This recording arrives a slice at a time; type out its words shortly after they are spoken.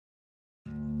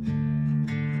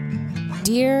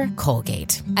Dear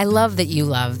Colgate, I love that you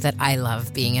love that I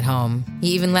love being at home.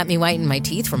 You even let me whiten my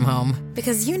teeth from home.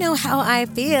 Because you know how I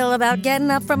feel about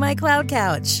getting up from my cloud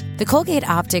couch. The Colgate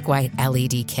Optic White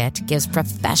LED Kit gives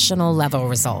professional-level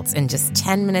results in just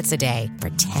 10 minutes a day for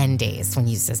 10 days when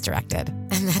used as directed.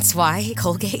 And that's why,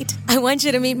 Colgate, I want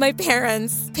you to meet my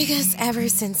parents. Because ever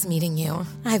since meeting you,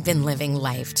 I've been living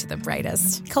life to the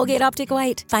brightest. Colgate Optic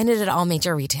White. Find it at all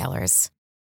major retailers.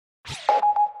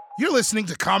 You're listening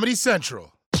to Comedy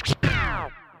Central.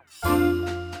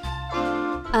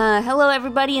 Hello,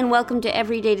 everybody, and welcome to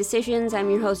Everyday Decisions.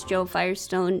 I'm your host, Joe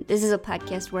Firestone. This is a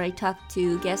podcast where I talk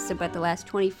to guests about the last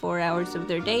 24 hours of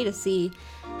their day to see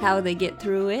how they get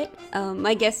through it.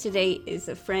 My guest today is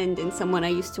a friend and someone I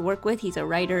used to work with. He's a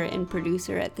writer and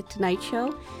producer at The Tonight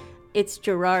Show. It's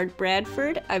Gerard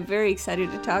Bradford. I'm very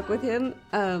excited to talk with him.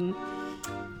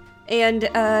 And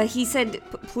he said,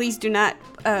 please do not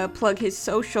plug his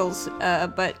socials,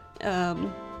 but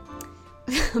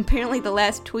apparently the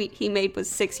last tweet he made was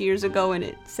 6 years ago, and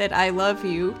it said, I love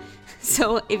you.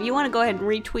 So if you want to go ahead and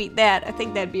retweet that, I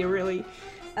think that'd be a really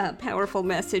powerful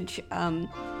message.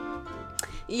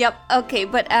 Yep, okay,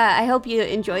 but I hope you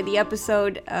enjoyed the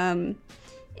episode.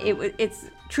 It's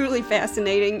truly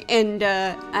fascinating, and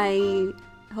I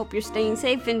hope you're staying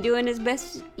safe and doing as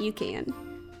best you can.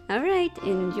 All right,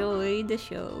 enjoy the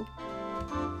show.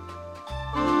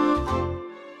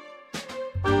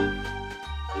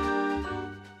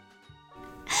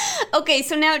 Okay,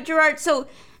 so now, Gerard, so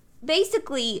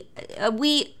basically,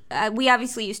 we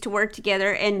obviously used to work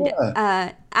together, and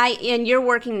and you're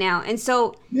working now, and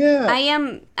so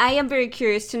I am very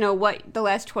curious to know what the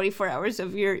last 24 hours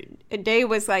of your day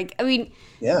was like. I mean,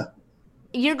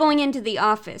 you're going into the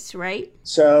office, right?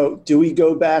 So do we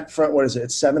go back from, what is it?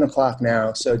 It's 7 o'clock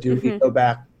now. So do we go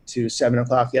back to 7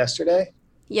 o'clock yesterday?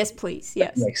 Yes, please.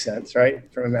 Yes. That makes sense, right?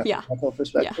 From a mathematical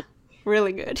perspective. Yeah.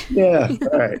 Really good. Yeah.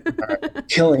 All right.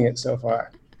 Killing it so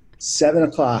far. 7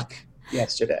 o'clock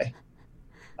yesterday.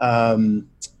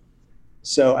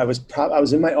 So I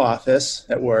was in my office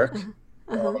at work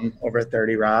over at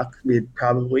 30 Rock. We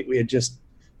had just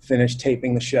finished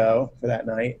taping the show for that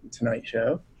night, Tonight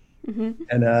Show.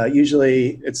 And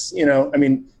usually it's,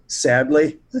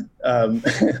 sadly,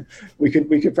 we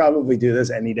could probably do this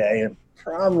any day and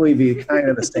probably be kind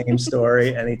of the same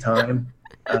story anytime.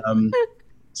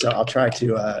 So I'll try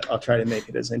to make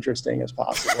it as interesting as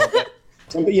possible.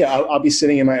 But yeah, I'll be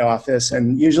sitting in my office,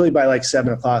 and usually by like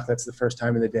 7 o'clock, that's the first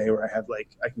time of the day where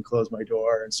I can close my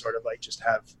door and sort of like just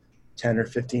have 10 or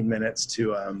 15 minutes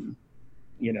to,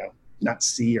 not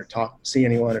see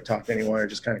anyone or talk to anyone, or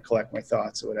just kind of collect my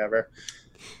thoughts or whatever.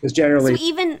 Because generally,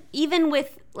 so even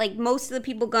with like most of the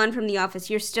people gone from the office,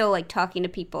 you're still like talking to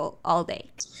people all day.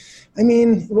 I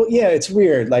mean, well, yeah, it's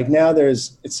weird. Like now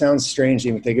it sounds strange to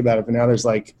even think about it, but now there's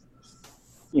like,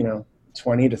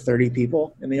 20 to 30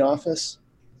 people in the office,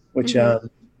 which,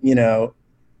 but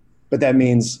that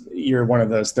means you're one of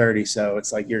those 30. So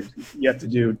it's like you have to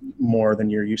do more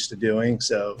than you're used to doing.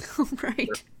 So right.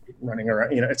 Running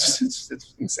around,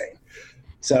 it's insane.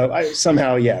 So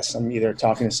I'm either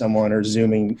talking to someone or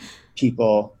Zooming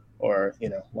people, or,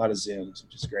 a lot of Zooms,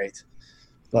 which is great.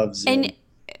 Love Zoom. And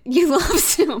you love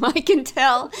Zoom, I can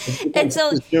tell. And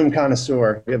so Zoom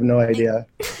connoisseur, you have no idea.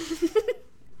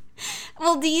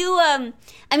 Well, do you,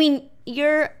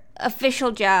 your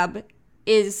official job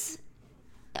is,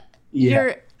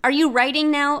 are you writing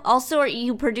now also? Are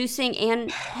you producing,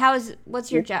 and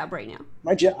what's your job right now?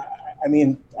 My job,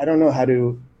 I don't know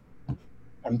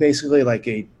I'm basically like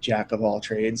a jack of all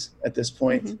trades at this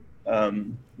point.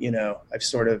 I've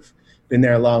sort of been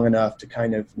there long enough to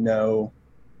kind of know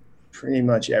pretty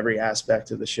much every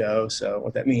aspect of the show. So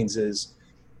what that means is,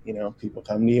 people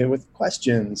come to you with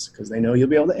questions because they know you'll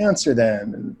be able to answer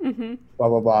them and blah,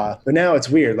 blah, blah. But now it's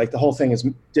weird. Like the whole thing is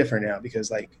different now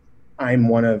because like I'm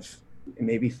one of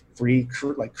maybe 3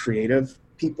 creative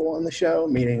people on the show,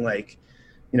 meaning like,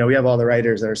 we have all the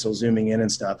writers that are still Zooming in and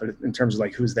stuff, but in terms of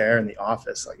like who's there in the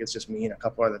office, like it's just me and a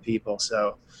couple other people.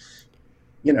 So,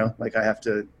 like I have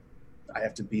to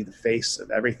be the face of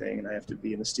everything, and I have to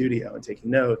be in the studio and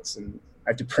taking notes, and I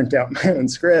have to print out my own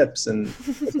scripts, and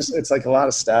it's like a lot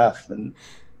of stuff. And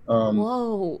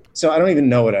whoa! So I don't even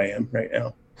know what I am right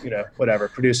now. Whatever,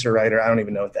 producer, writer, I don't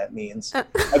even know what that means. I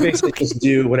basically just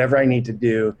do whatever I need to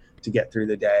do to get through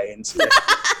the day. And so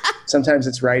sometimes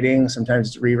it's writing, sometimes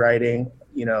it's rewriting.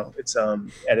 It's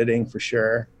editing for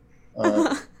sure.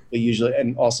 But usually,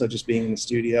 and also just being in the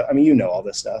studio. I mean, all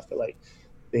this stuff, but like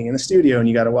being in the studio and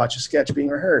you got to watch a sketch being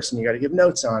rehearsed and you got to give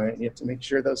notes on it. And you have to make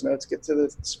sure those notes get to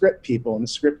the script people, and the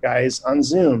script guy is on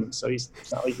Zoom. So it's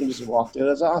not like you can just walk to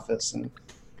his office and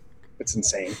It's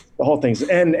insane. The whole thing's,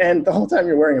 and the whole time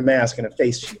you're wearing a mask and a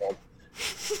face shield.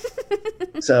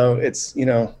 So it's,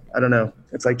 I don't know.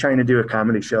 It's like trying to do a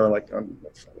comedy show like on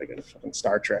like a fucking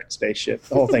Star Trek spaceship.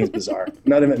 The whole thing's bizarre.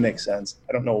 None of it makes sense.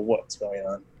 I don't know what's going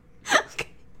on. Okay.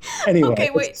 Anyway,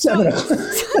 Okay, wait. so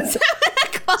it's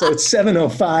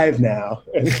 7:05 now.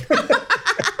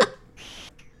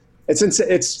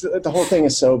 It's the whole thing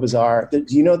is so bizarre. Do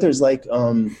you know there's like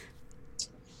in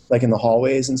the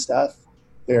hallways and stuff,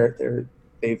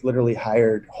 they've literally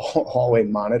hired hallway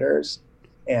monitors,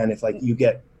 and if like you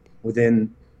get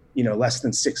within less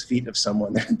than 6 feet of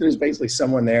someone, there's basically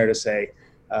someone there to say,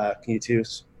 can you two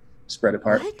spread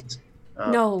apart? What?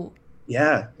 No.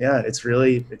 Yeah. It's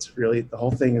really the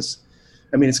whole thing is,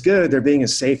 I mean, it's good. They're being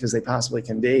as safe as they possibly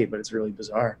can be, but it's really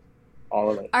bizarre. All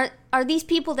of it. Are these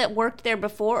people that worked there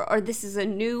before, or this is a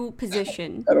new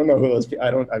position? I don't know who those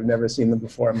people. I've never seen them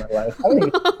before in my life. I don't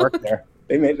even work there.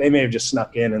 They may have just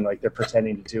snuck in and like they're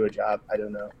pretending to do a job. I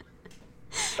don't know.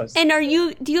 And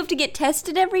do you have to get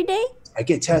tested every day? I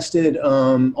get tested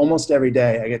almost every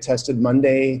day. I get tested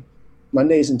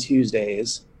Mondays and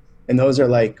Tuesdays, and those are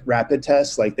like rapid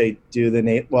tests. Like they do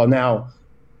now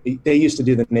they used to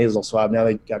do the nasal swab. Now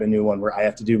they got a new one where I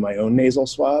have to do my own nasal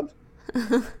swab.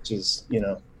 Which is,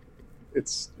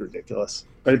 it's ridiculous.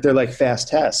 But they're like fast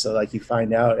tests, so like you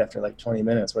find out after like 20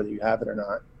 minutes whether you have it or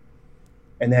not.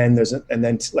 And then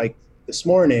like this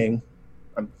morning,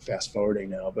 I'm fast forwarding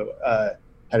now, but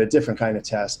had a different kind of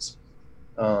test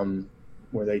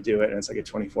where they do it, and it's like a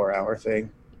 24-hour thing.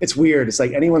 It's weird. It's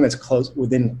like anyone that's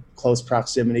within close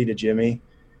proximity to Jimmy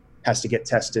has to get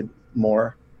tested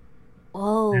more.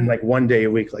 Oh. And like one day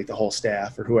a week, like the whole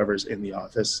staff or whoever's in the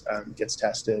office gets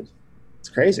tested. It's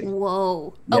crazy.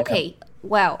 Whoa. Yeah. Okay.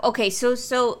 Wow. Okay.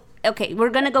 So okay, we're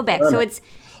gonna go back. So it's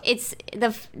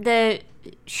the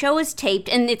show is taped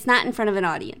and it's not in front of an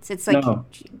audience. It's like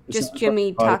just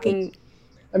Jimmy talking.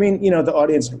 I mean, the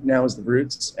audience now is the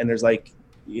Roots, and there's like,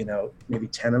 maybe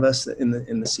 10 of us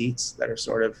in the seats that are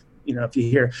sort of, if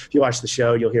you watch the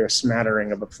show, you'll hear a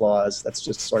smattering of applause. That's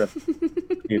just sort of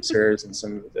producers and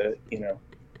some of the,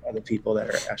 other people that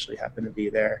are actually happen to be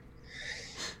there.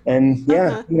 And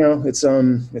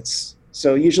it's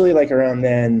so usually like around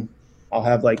then I'll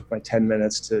have like my 10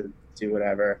 minutes to do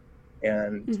whatever,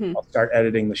 and I'll start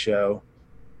editing the show.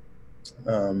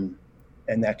 And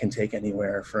that can take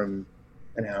anywhere from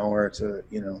an hour to,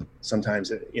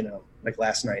 sometimes, like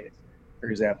last night, for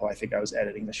example, I think I was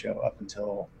editing the show up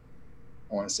until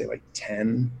I want to say like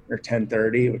 10 or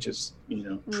 10:30, which is,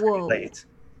 pretty late.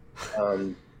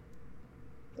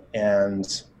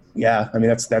 And yeah, I mean,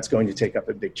 that's going to take up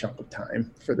a big chunk of time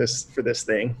for this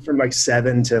thing. From like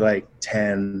 7 to like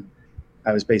 10,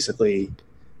 I was basically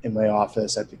in my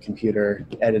office at the computer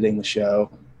editing the show.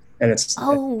 And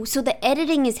so the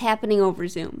editing is happening over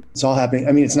Zoom. It's all happening.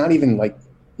 I mean, it's not even like,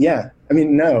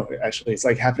 no, actually it's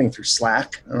like happening through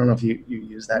Slack. I don't know if you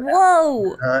use that.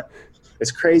 Whoa.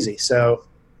 It's crazy. So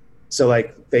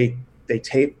like they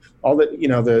tape all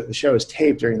the show is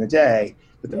taped during the day,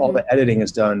 but all the editing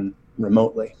is done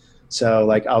remotely. So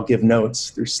like I'll give notes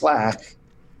through Slack,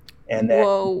 and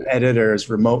then editors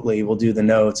remotely will do the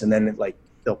notes, and then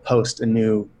they'll post a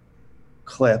new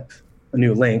clip, a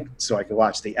new link, so I can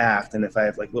watch the act. And if I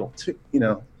have like little,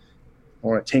 I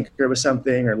want to tinker with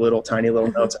something or tiny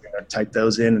little notes, I can type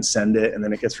those in and send it. And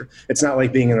then it's not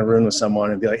like being in a room with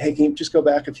someone and be like, hey, can you just go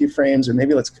back a few frames? Or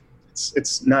maybe it's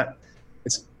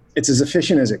as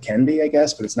efficient as it can be, I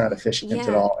guess, but it's not efficient at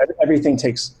all.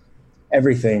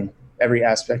 Every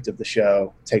aspect of the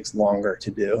show takes longer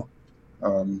to do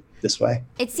this way.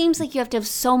 It seems like you have to have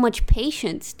so much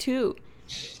patience too.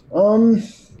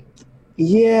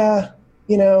 Yeah,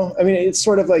 I mean, it's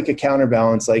sort of like a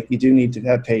counterbalance. Like you do need to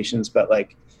have patience, but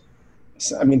like,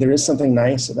 I mean, there is something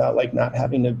nice about like not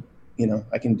having to,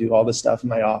 I can do all this stuff in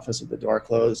my office with the door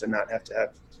closed and not have to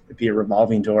have it be a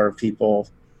revolving door of people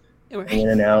in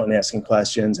and out and asking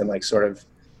questions and like sort of,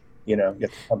 you have to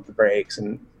pump the brakes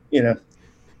and,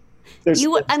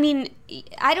 I mean,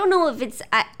 I don't know if it's,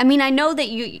 I mean, I know that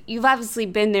you've obviously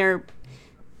been there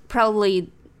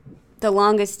probably the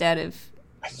longest out of.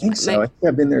 I think so. I think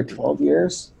I've been there 12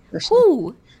 years or so.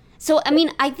 Ooh. So, I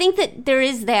mean, I think that there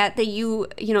is that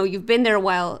you've been there a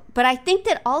while, but I think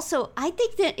that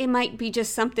it might be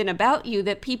just something about you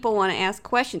that people want to ask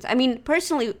questions. I mean,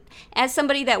 personally, as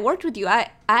somebody that worked with you,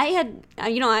 I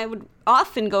would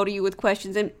often go to you with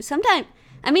questions, and sometimes,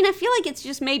 I mean, I feel like it's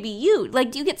just maybe you.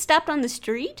 Like, do you get stopped on the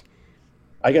street?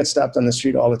 I get stopped on the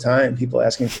street all the time. People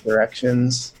asking for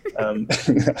directions. No,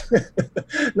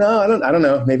 I don't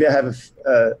know. Maybe I have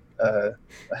a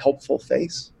helpful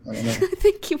face. I don't know. I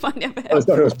think you might have. I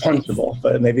thought it was punchable,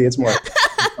 but maybe it's more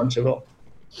punchable.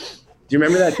 Do you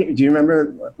remember that? Do you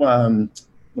remember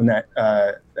when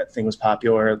that thing was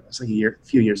popular? It was like a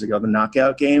few years ago, the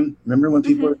knockout game. Remember when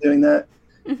people were doing that?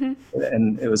 Mm-hmm.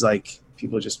 And it was like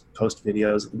people just post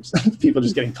videos of people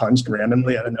just getting punched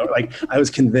randomly. I don't know. Like I was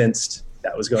convinced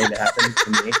that was going to happen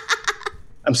to me.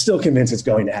 I'm still convinced it's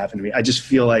going to happen to me. I just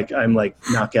feel like I'm like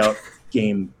knockout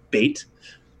game bait.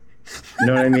 You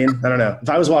know what I mean? I don't know. If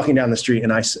I was walking down the street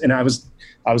and I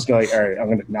was going, all right, I'm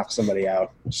going to knock somebody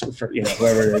out. For,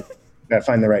 whoever it is, gotta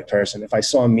find the right person. If I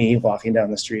saw me walking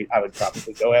down the street, I would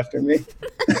probably go after me.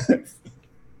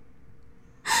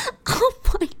 Oh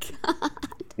my God.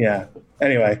 Yeah.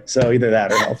 Anyway, so either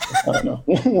that or health. I don't know.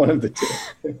 One of the two.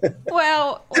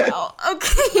 Well,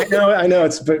 okay. I know.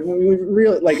 But we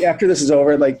really, like, after this is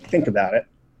over, like, think about it.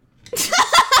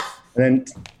 And then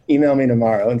email me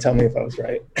tomorrow and tell me if I was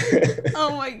right.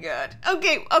 Oh my God.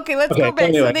 Okay, let's go back.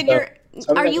 Anyway,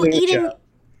 so are you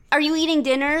eating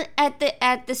dinner at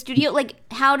the studio? Like,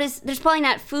 there's probably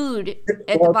not food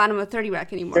at the bottom of 30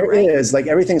 Rock anymore, there right? There is. Like,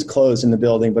 everything's closed in the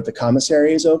building, but the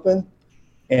commissary is open.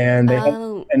 And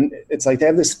and it's like they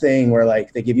have this thing where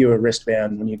like they give you a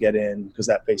wristband when you get in, because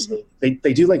that basically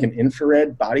they do like an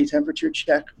infrared body temperature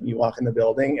check when you walk in the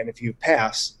building, and if you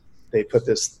pass, they put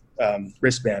this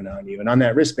wristband on you, and on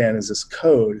that wristband is this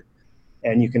code,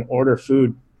 and you can order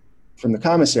food from the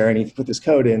commissary, and if you put this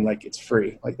code in, like it's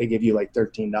free. Like they give you like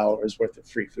 $13 worth of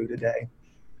free food a day.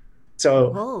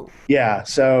 So yeah,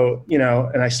 so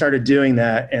and I started doing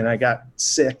that, and I got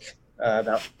sick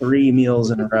about 3 meals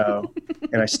in a row,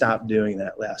 and I stopped doing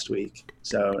that last week.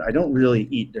 So I don't really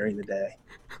eat during the day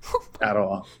at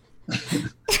all.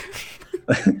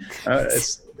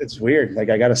 It's weird. Like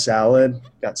I got a salad,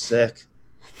 got sick,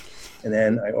 and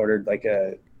then I ordered like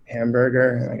a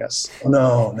hamburger, and I got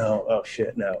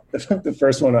the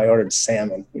first one I ordered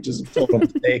salmon, which is a total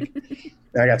mistake.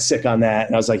 And I got sick on that,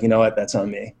 and I was like, you know what, that's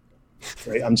on me.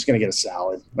 Right? I'm just gonna get a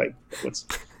salad. Like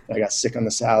I got sick on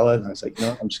the salad, and I was like,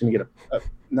 no, I'm just gonna get I'm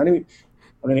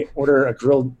gonna order a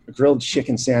grilled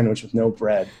chicken sandwich with no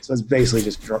bread. So it's basically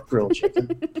just grilled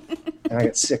chicken, and I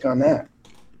got sick on that.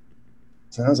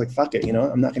 So I was like, fuck it,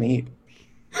 I'm not gonna eat.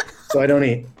 So I don't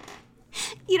eat.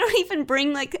 You don't even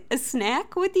bring like a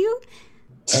snack with you?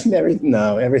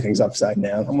 No, everything's upside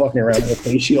down. I'm walking around with a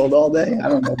face shield all day. I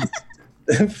don't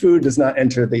know. Food does not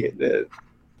enter the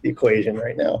equation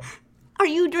right now. Are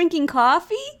you drinking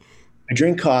coffee? I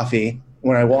drink coffee.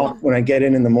 When I get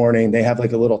in the morning, they have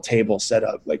like a little table set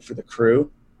up like for the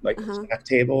crew, like a snack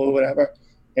table or whatever.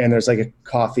 And there's like a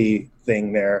coffee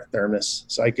thing there, thermos.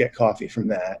 So I get coffee from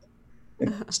that in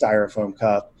a styrofoam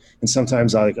cup. And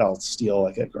sometimes I'll steal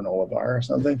like a granola bar or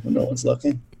something when no one's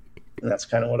looking. And that's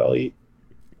kind of what I'll eat.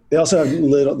 They also have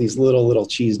these little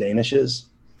cheese danishes.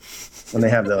 When they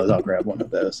have those, I'll grab one of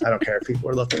those. I don't care if people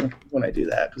are looking when I do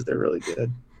that, because they're really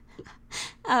good.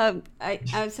 I'm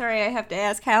sorry, I have to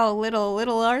ask, how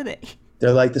little are they?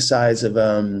 They're like the size of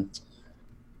I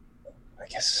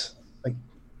guess like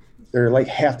they're like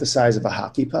half the size of a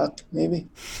hockey puck, maybe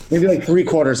like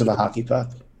 3/4 of a hockey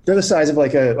puck. They're the size of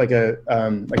like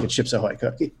a Chips Ahoy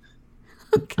cookie.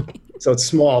 Okay. So it's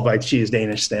small by cheese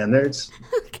Danish standards.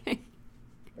 Okay.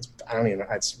 It's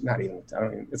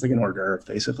like an hors d'oeuvre,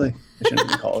 basically. I shouldn't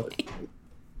even call it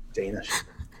Danish.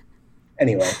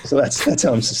 Anyway, so that's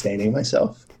how I'm sustaining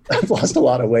myself. I've lost a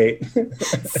lot of weight.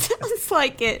 Sounds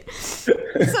like it. So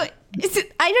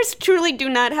I just truly do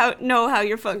not know how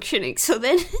you're functioning. So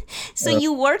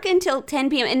you work until 10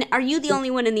 p.m. And are you the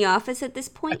only one in the office at this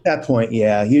point? At that point,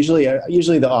 yeah. Usually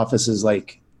the office is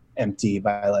like empty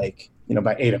by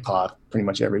by 8 o'clock. Pretty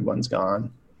much everyone's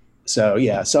gone. So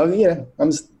yeah.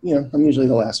 I'm usually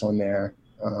the last one there.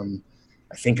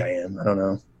 I think I am. I don't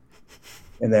know.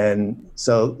 And then,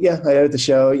 so yeah, I edit the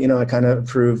show, I kind of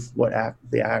approve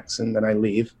the acts, and then I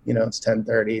leave, it's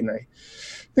 10:30, and I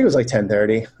think it was like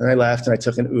 10:30, and I left, and I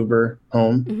took an Uber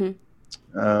home.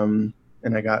 Mm-hmm.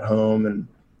 And I got home, and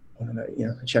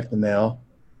I checked the mail.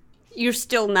 You're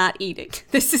still not eating.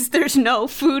 There's no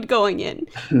food going in.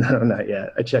 No, not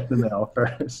yet. I checked the mail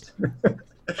first.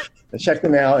 I checked the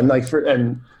mail, and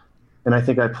and I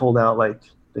think I pulled out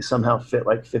they somehow fit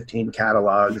 15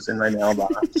 catalogs in my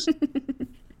mailbox.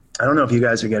 I don't know if you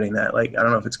guys are getting that. I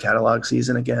don't know if it's catalog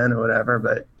season again or whatever,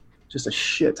 but just a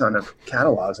shit ton of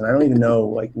catalogs. And I don't even know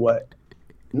what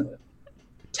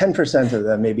 10% of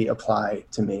them maybe apply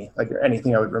to me, or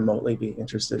anything I would remotely be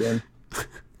interested in.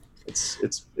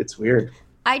 It's weird.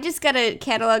 I just got a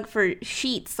catalog for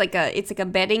Sheets, it's like a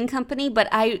bedding company, but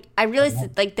I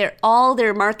realized that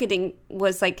their marketing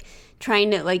was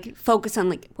trying to focus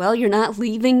on well, you're not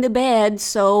leaving the bed,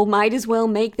 so might as well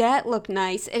make that look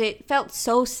nice. And it felt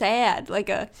so sad,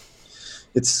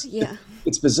 It's Yeah.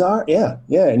 it's bizarre. Yeah.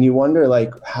 And you wonder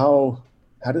like how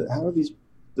are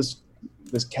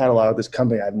this catalog, this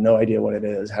company, I have no idea what it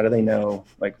is. How do they know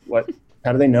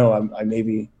how do they know I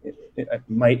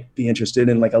might be interested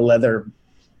in like a leather,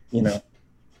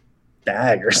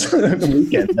 bag or something, a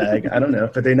weekend bag. I don't know,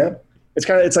 but they know.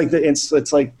 It's like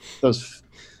those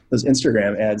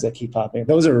Instagram ads that keep popping.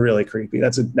 Those are really creepy.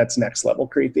 That's next level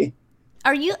creepy.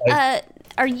 I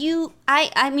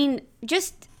mean,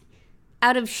 just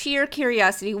out of sheer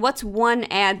curiosity, what's one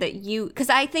ad that because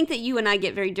I think that you and I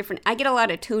get very different. I get a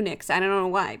lot of tunics. I don't know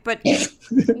why, but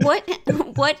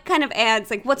what kind of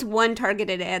ads, like what's one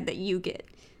targeted ad that you get?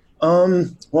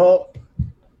 Well,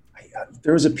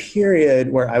 there was a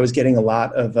period where I was getting a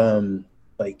lot of,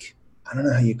 like, I don't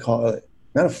know how you call it,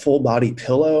 not a full body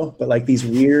pillow, but like these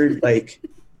weird,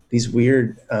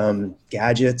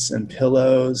 gadgets and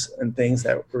pillows and things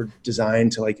that were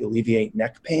designed to like alleviate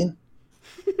neck pain.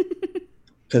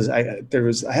 Because I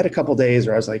had a couple days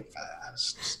where I was like,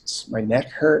 my neck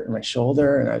hurt and my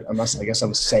shoulder, and I guess I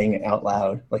was saying it out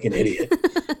loud like an idiot.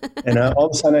 And all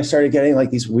of a sudden I started getting like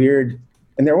these weird,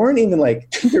 and they weren't even like,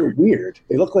 they're weird.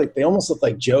 They almost look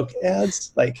like joke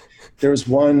ads. Like there was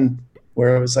one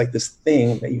where it was like this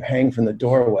thing that you hang from the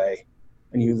doorway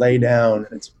and you lay down,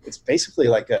 and it's basically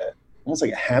like almost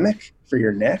like a hammock for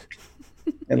your neck.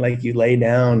 And like you lay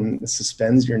down and it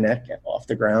suspends your neck off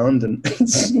the ground, and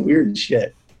it's weird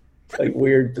shit, like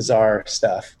weird, bizarre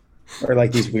stuff. Or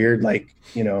like these weird, like,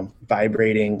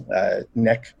 vibrating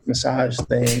neck massage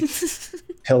thing,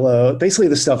 pillow, basically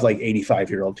the stuff like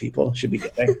 85-year-old people should be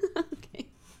getting. Okay.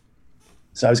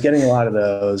 So I was getting a lot of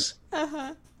those.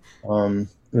 Uh-huh.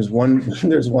 There's one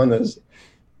that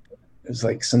was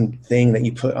like some thing that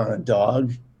you put on a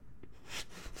dog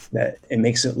that it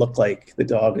makes it look like the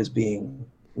dog is being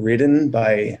ridden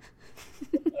by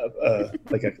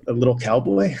like a little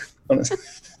cowboy.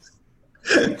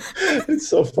 It's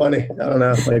so funny. I don't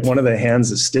know. Like one of the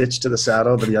hands is stitched to the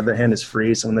saddle, but the other hand is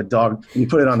free. So when you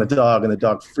put it on the dog and the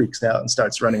dog freaks out and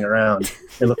starts running around,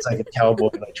 it looks like a cowboy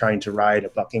like trying to ride a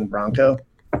bucking bronco.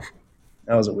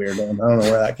 That was a weird one. I don't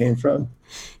know where that came from.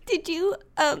 Did you,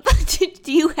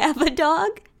 do you have a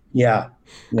dog? Yeah.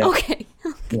 Okay.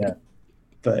 Yeah.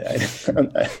 But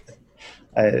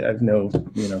I have no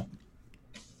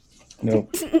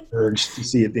urge to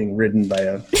see it being ridden by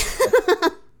a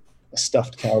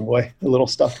stuffed cowboy, a little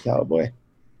stuffed cowboy.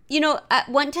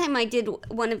 One time I did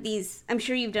one of these, I'm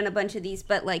sure you've done a bunch of these,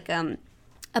 but like a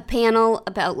panel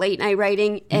about late night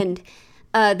writing, and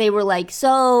they were like,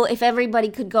 so if everybody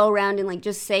could go around and like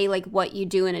just say like what you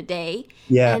do in a day.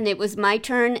 Yeah. And it was my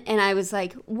turn, and I was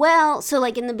like, well, so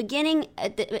like in the beginning,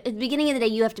 at the beginning of the day,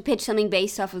 you have to pitch something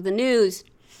based off of the news.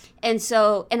 And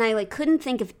I like couldn't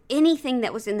think of anything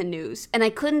that was in the news, and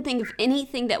I couldn't think of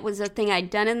anything that was a thing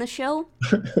I'd done in the show.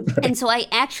 Right. And so I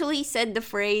actually said the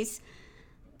phrase,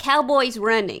 cowboys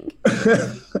running.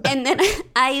 And then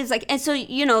I was like, and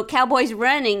so, cowboys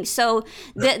running. So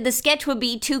the sketch would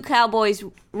be two cowboys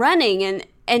running,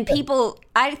 and people,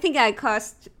 I think I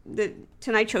cost the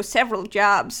Tonight Show several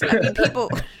jobs. I mean,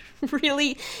 people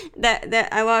really, that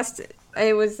I lost.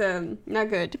 It was not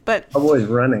good, but Cowboys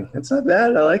running. It's not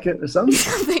bad. I like it. There's something.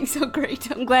 Something so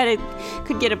great. I'm glad it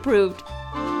could get approved.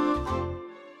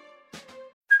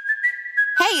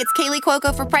 Hey, it's Kaylee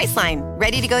Cuoco for Priceline.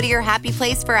 Ready to go to your happy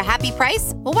place for a happy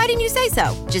price? Well, why didn't you say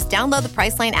so? Just download the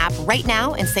Priceline app right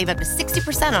now and save up to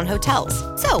 60% on hotels.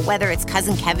 So whether it's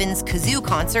Cousin Kevin's Kazoo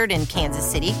Concert in Kansas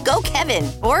City, go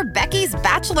Kevin, or Becky's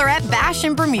Bachelorette Bash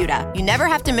in Bermuda, you never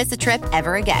have to miss a trip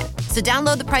ever again. So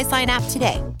download the Priceline app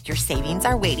today. Your savings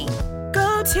are waiting.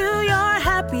 Go to your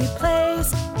happy place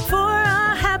for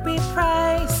a happy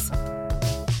price.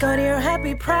 Go to your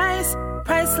happy price,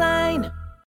 Priceline.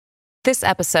 This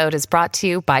episode is brought to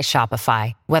you by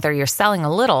Shopify. Whether you're selling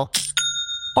a little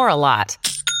or a lot,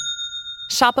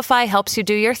 Shopify helps you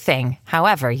do your thing,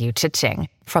 however you cha-ching.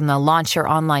 From the launch your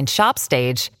online shop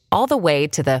stage, all the way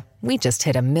to the we just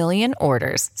hit 1 million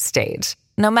orders stage.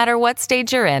 No matter what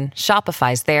stage you're in,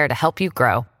 Shopify's there to help you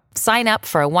grow. Sign up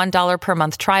for a $1 per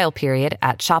month trial period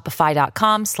at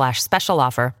shopify.com/special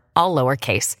offer, all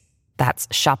lowercase. That's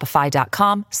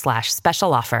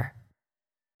shopify.com/special offer.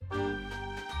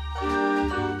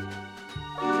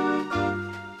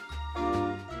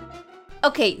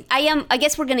 Okay, I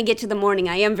guess we're going to get to the morning.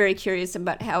 I am very curious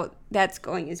about how that's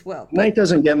going as well. Night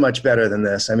doesn't get much better than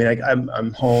this. I mean,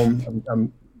 I'm home.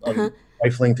 I'm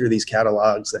rifling through these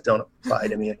catalogs that don't apply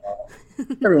to me at all.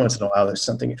 Every once in a while, there's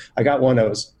something. I got one that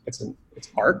was it's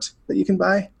art that you can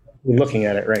buy. We're looking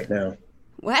at it right now.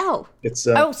 Wow. It's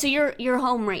so you're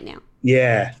home right now.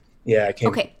 Yeah. I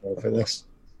came for this.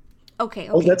 Okay.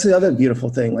 Oh, that's the other beautiful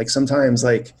thing. Like sometimes,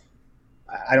 like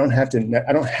I don't have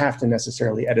to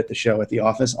necessarily edit the show at the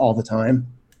office all the time.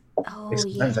 Oh, Like,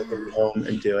 sometimes I can yeah. be home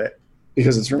and do it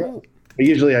because it's remote. But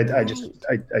usually I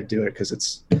do it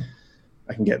because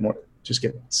I can get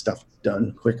stuff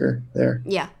done quicker there.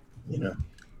 Yeah. You know.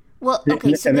 Well,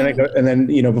 okay. So and then I go, and then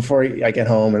before I get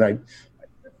home, and I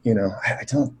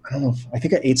don't know. I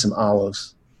think I ate some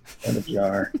olives in a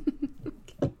jar.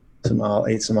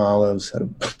 Ate some olives, had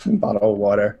a bottle of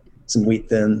water, some wheat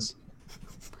thins.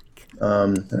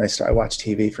 And I watched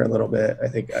TV for a little bit. I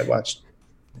think I watched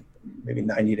maybe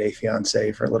 90 Day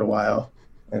Fiancé for a little while,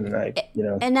 and I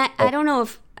don't know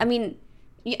if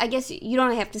I guess you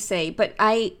don't have to say, but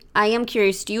I am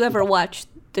curious. Do you ever watch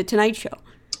The Tonight Show?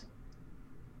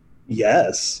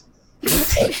 Yes.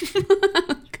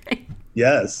 Okay.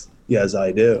 Yes,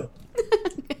 I do.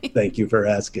 Thank you for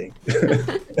asking.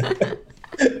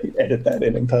 Edit that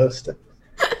in and post.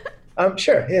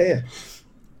 Sure. Yeah.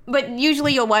 But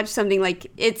usually you'll watch something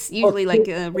like it's usually like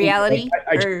a reality.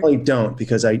 I generally don't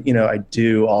because I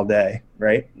do all day,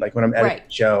 right? Like when I'm editing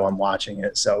the show, I'm watching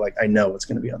it, so like I know what's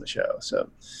going to be on the show. So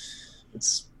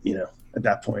it's at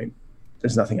that point,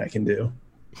 there's nothing I can do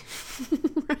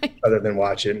other than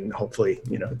watch it and hopefully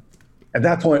at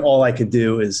that point all I could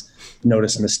do is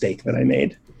notice a mistake that I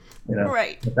made.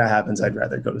 Right. If that happens, I'd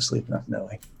rather go to sleep not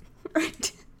knowing.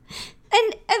 Right.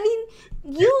 And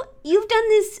you've done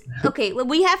this. Okay, well,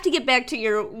 we have to get back to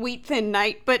your wheat thin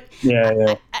night, but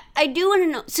yeah. I do want to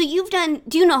know. So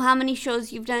do you know how many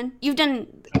shows you've done? You've done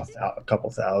a couple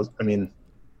thousand. I mean,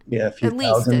 yeah, a few at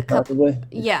least thousand a couple, probably.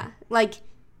 Yeah, like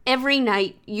every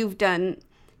night you've done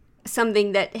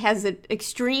something that has an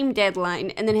extreme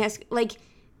deadline, and then has like,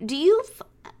 do you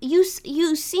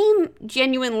seem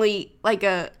genuinely like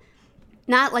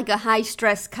not like a high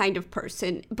stress kind of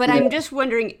person, but yeah. I'm just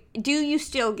wondering, do you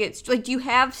still get, like, do you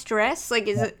have stress? Like,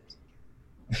 is it?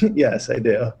 Yes, I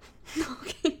do.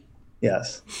 Okay.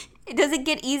 Yes. Does it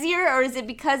get easier, or is it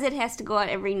because it has to go out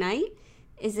every night?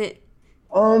 Is it?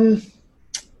 I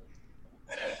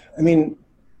mean,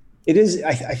 it is,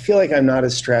 I feel like I'm not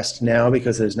as stressed now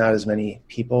because there's not as many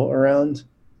people around.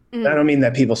 Mm. I don't mean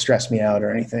that people stress me out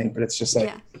or anything, but it's just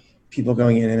like people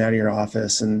going in and out of your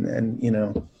office and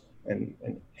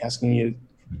asking you,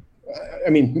 I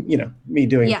mean, me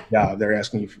doing the job, they're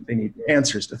asking you, they need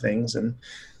answers to things and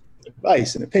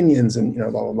advice and opinions and, blah,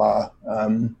 blah, blah.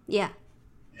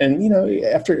 And,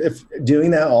 after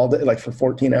doing that all day, like for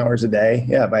 14 hours a day,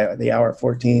 by the hour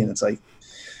 14, it's like,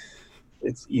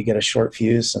 you get a short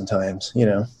fuse sometimes,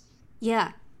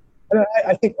 Yeah. And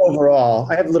I think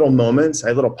overall, I have little moments, I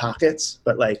have little pockets,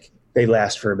 but like they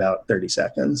last for about 30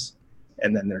 seconds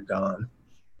and then they're gone.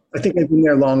 I think I've been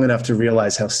there long enough to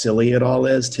realize how silly it all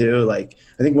is too. Like,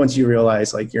 I think once you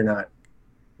realize like you're not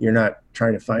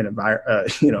trying to find a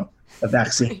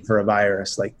vaccine for a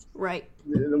virus, like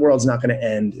the world's not going to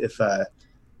end if,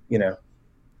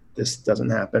 this doesn't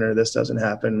happen or this doesn't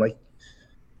happen. Like,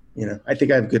 I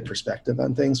think I have good perspective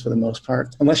on things for the most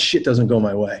part, unless shit doesn't go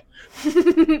my way.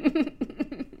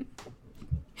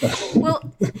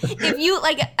 Well, if you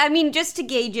just to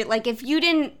gauge it, like if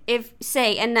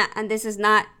say, and this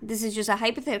is just a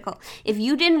hypothetical, if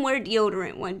you didn't wear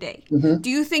deodorant one day, do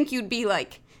you think you'd be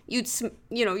like, you'd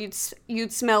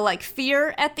smell like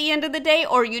fear at the end of the day,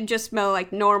 or you'd just smell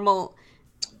like normal?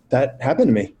 That happened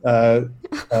to me.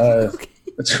 Okay.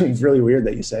 It's really weird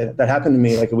that you say that. That happened to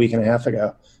me like a week and a half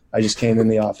ago. I just came in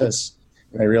the office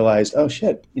and I realized, oh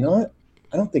shit, you know what?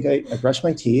 I don't think I brushed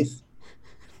my teeth.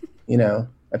 I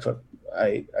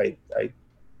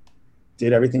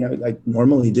did everything I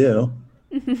normally do,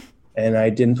 and I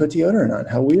didn't put deodorant on.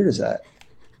 How weird is that?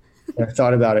 And I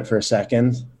thought about it for a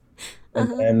second,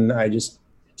 and then I just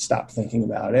stopped thinking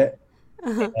about it.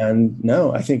 And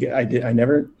no, I think I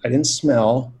didn't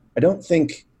smell. I don't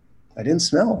think I didn't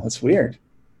smell. That's weird.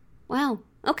 Wow.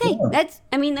 Okay. Yeah.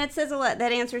 That says a lot.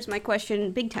 That answers my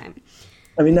question big time.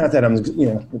 I mean, not that I'm,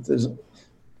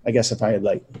 I guess if I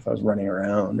was running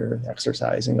around or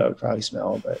exercising, I would probably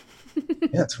smell, but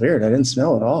yeah, it's weird. I didn't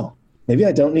smell at all. Maybe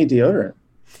I don't need deodorant.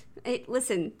 Hey,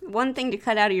 listen, one thing to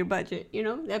cut out of your budget,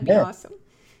 that'd be awesome.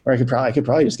 Or I could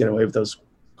probably just get away with those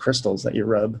crystals that you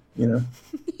rub,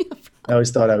 I always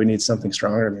thought I would need something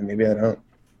stronger. I mean, maybe I don't.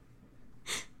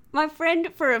 My friend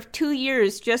for 2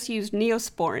 years just used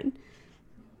Neosporin.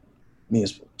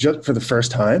 Just for the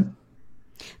first time?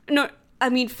 No, I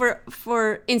mean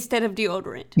for instead of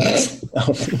deodorant.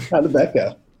 How did that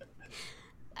go?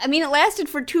 I mean, it lasted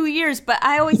for 2 years, but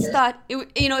I always thought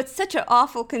it's such an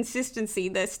awful consistency,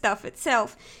 the stuff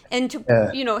itself, and to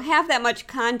have that much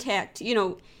contact,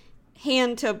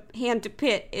 hand to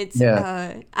pit. It's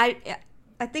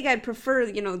I think I'd prefer,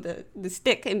 the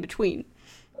stick in between.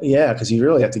 Yeah, because you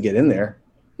really have to get in there.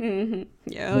 Mm-hmm.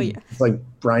 Yeah, oh yeah. It's like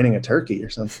brining a turkey or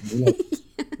something.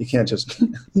 You can't just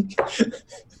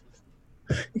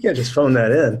phone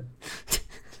that in.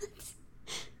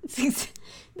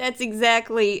 That's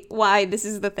exactly why this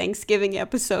is the Thanksgiving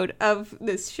episode of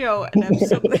this show, and I'm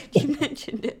so glad you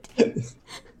mentioned it.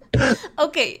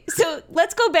 Okay, so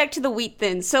let's go back to the Wheat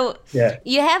Thins. So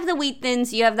you have the Wheat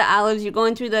Thins, you have the olives, you're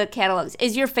going through the catalogs.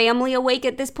 Is your family awake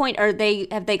at this point, or have they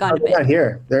gone to bed? They're not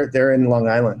here. They're in Long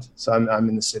Island, so I'm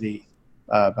in the city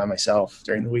by myself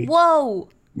during the week. Whoa.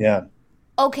 Yeah.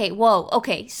 Okay. Whoa.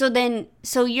 Okay. So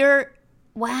you're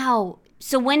wow.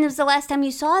 So when was the last time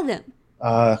you saw them?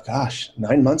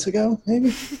 9 months ago, maybe.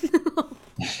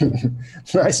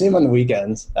 I see them on the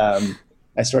weekends. I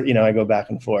go back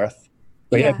and forth.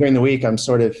 But during the week, I'm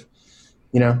sort of,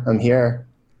 I'm here.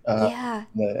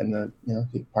 And the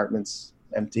apartment's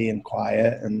empty and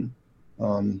quiet, and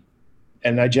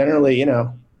I generally, I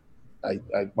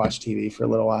watch TV for a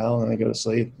little while and I go to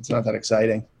sleep. It's not that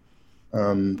exciting.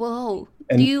 Whoa.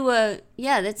 And do you?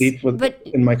 That's.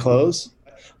 In my clothes.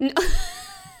 No.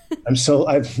 I'm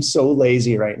so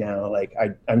lazy right now. Like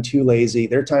I'm too lazy.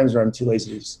 There are times where I'm too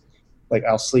lazy to just, like,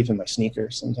 I'll sleep in my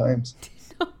sneakers sometimes.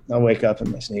 No. I'll wake up in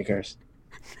my sneakers.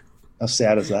 How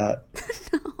sad is that?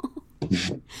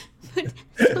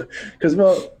 Because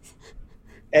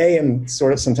A, and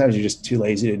sort of sometimes you're just too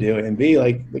lazy to do it, and B,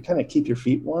 like, they kind of keep your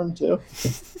feet warm too.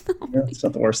 It's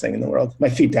not the worst thing in the world. My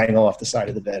feet dangle off the side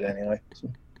of the bed anyway.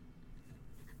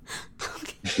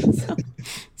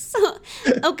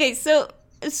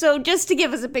 So just to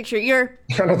give us a picture,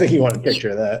 I don't think you want a picture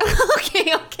of that.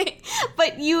 Okay.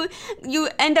 But you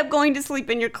end up going to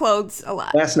sleep in your clothes a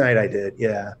lot. Last night I did,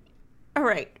 yeah. All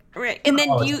right. And then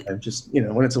just,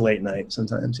 when it's a late night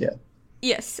sometimes, yeah.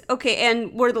 Yes. Okay.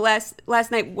 And were last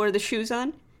night, were the shoes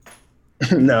on?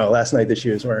 No, last night the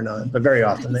shoes weren't on, but very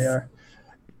often they are.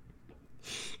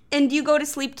 And do you go to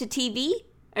sleep to TV?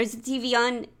 Or is the TV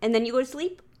on and then you go to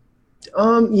sleep?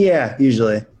 Yeah,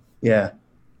 usually. Yeah.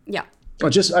 Yeah. I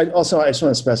just want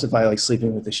to specify, like,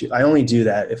 sleeping with the shoe. I only do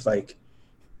that if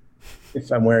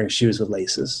I'm wearing shoes with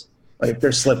laces. Like, if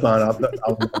they're slip-on,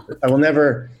 I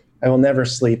will never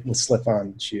sleep with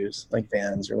slip-on shoes, like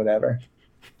Vans or whatever.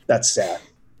 That's sad.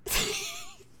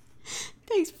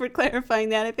 Thanks for clarifying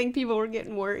that. I think people were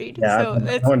getting worried. Yeah, so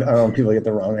I don't want people to get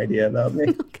the wrong idea about me.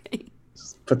 Okay.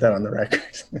 Just put that on the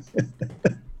record.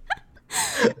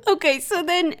 Okay, so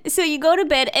you go to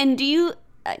bed, and do you?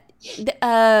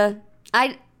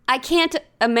 I can't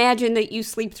imagine that you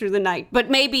sleep through the night, but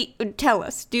maybe tell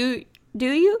us. Do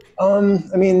you? I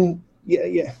mean,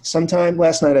 yeah. Sometime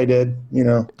last night I did.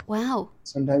 Wow.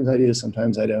 Sometimes I do.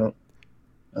 Sometimes I don't.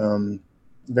 I'm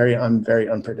very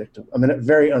unpredictable. I'm a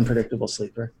very unpredictable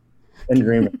sleeper and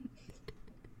dreamer.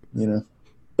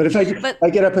 But if I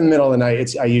get up in the middle of the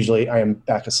night, I am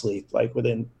back asleep like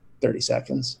within 30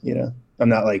 seconds. I'm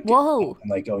not like, whoa, I'm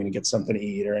like going to get something to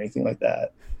eat or anything like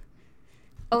that.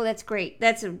 Oh, that's great.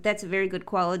 That's a very good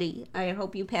quality. I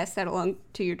hope you pass that along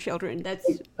to your children. That's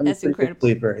incredible.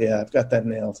 Sleeper. Yeah, I've got that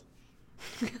nailed.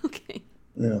 Okay.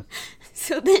 Yeah.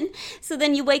 So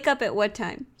then you wake up at what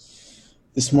time?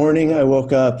 This morning I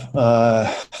woke up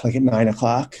like at 9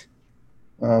 o'clock.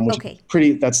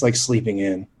 Which that's like sleeping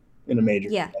in a major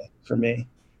way for me.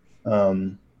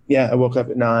 I woke up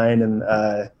at 9 and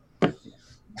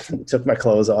took my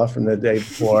clothes off from the day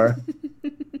before.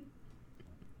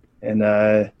 And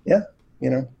I get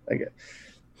the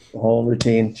whole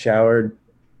routine, showered,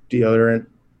 deodorant,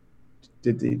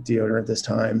 did the deodorant this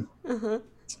time. Uh-huh.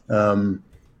 And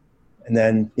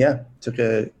then, I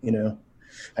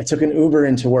took an Uber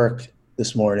into work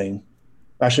this morning.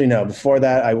 Actually, no, before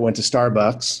that I went to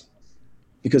Starbucks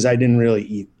because I didn't really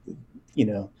eat,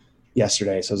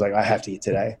 yesterday. So I was like, I have to eat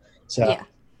today. So I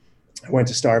went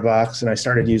to Starbucks and I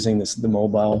started using the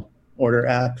mobile order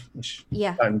app, which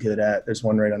I'm good at. There's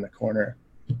one right on the corner.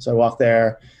 So I walked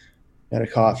there, got a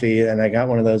coffee, and I got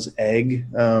one of those egg,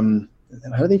 how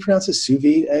do they pronounce it? Sous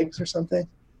vide eggs or something,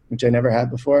 which I never had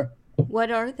before.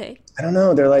 What are they? I don't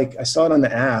know. They're like, I saw it on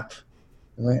the app.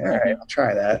 I'm like, all right, I'll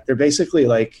try that. They're basically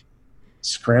like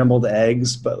scrambled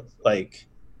eggs, but like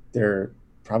they're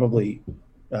probably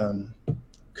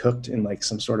cooked in like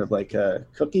some sort of like a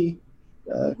cookie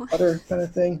butter kind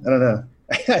of thing. I don't know.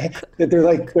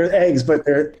 they're eggs, but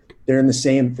they're they're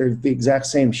the exact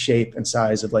same shape and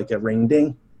size of like a ring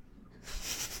ding.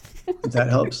 If that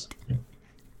helps. You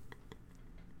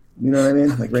know what I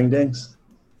mean? Like ring dings.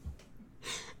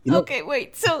 Okay,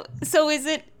 wait. So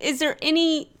is there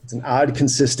any? It's an odd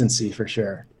consistency for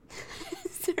sure.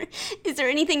 Is there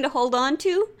anything to hold on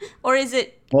to, or is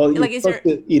it? Well, you're like, is supposed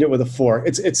there? to eat it with a fork.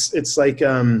 It's like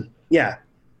yeah,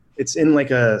 it's in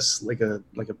like a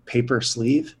paper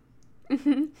sleeve,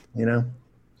 you know.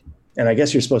 And I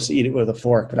guess you're supposed to eat it with a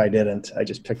fork, but I didn't. I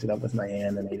just picked it up with my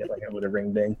hand and ate it like I would a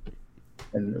ring ding.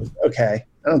 And it was okay.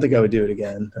 I don't think I would do it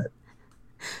again. But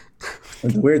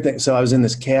the weird thing, so I was in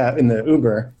this cab in the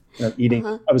Uber, eating.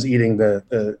 I was eating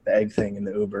the egg thing in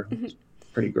the Uber. It was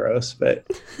pretty gross, but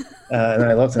and then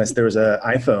I looked and there was an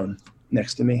iPhone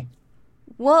next to me.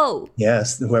 Whoa.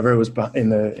 Yes, whoever was in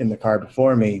the car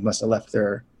before me must have left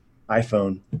their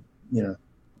iPhone.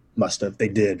 They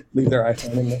did leave their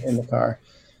iPhone in the car.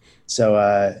 So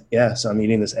so I'm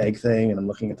eating this egg thing and I'm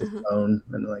looking at the phone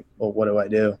and like, well, what do I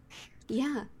do?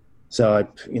 Yeah. So I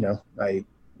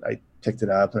picked it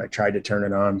up and I tried to turn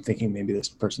it on, thinking maybe this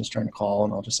person's trying to call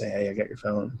and I'll just say, hey, I got your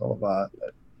phone, blah blah blah.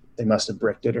 But they must have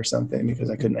bricked it or something because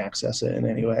I couldn't access it in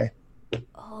any way.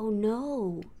 Oh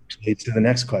no. Which leads to the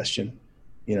next question.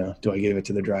 Do I give it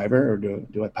to the driver or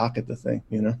do I pocket the thing?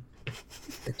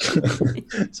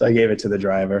 So I gave it to the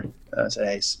driver. I said,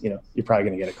 hey, you're probably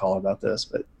going to get a call about this,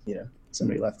 but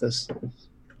somebody left this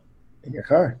in your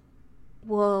car.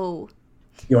 Whoa.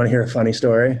 You want to hear a funny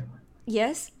story?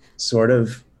 Yes. Sort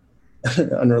of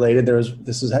unrelated.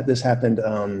 This happened.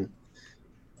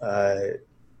 I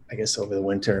guess over the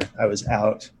winter, I was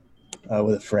out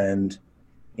with a friend,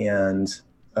 and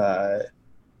I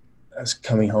was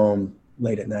coming home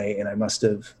late at night, and I must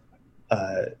have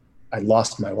I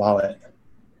lost my wallet.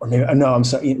 Or maybe, no, I'm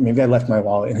sorry. Maybe I left my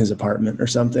wallet in his apartment or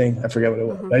something. I forget what it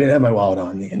was. I didn't have my wallet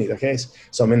on me in either case.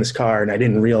 So I'm in this car and I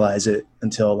didn't realize it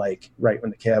until like right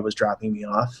when the cab was dropping me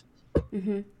off.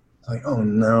 Like, oh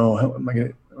no, how am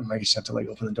I just have to like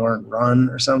open the door and run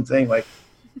or something? Like,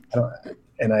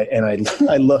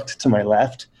 I looked to my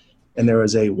left and there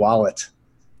was a wallet.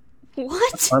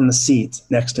 What? On the seat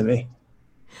next to me.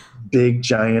 Big,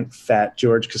 giant, fat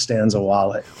George Costanza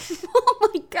wallet. Oh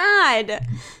my God.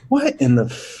 What in the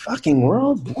fucking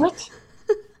world? What?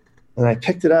 And I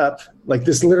picked it up. Like,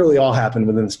 this literally all happened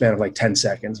within the span of like 10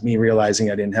 seconds, me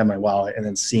realizing I didn't have my wallet and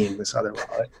then seeing this other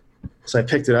wallet. So I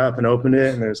picked it up and opened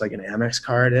it, and there's like an Amex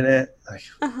card in it. Like,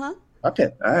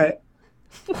 okay, all right.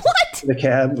 What? The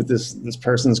cab with this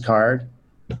person's card.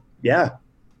 Yeah.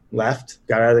 Left,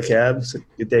 got out of the cab, said,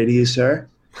 good day to you, sir.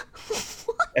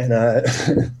 And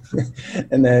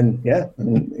and then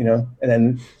and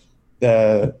then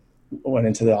went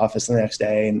into the office the next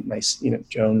day, and my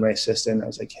Joan, my assistant, I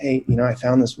was like, hey, I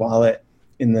found this wallet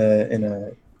in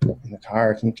the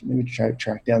car. Can you maybe try to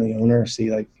track down the owner,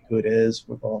 see like who it is,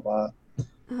 blah blah blah.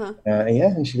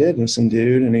 And she did. It was some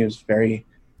dude, and he was very,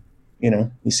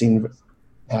 he seemed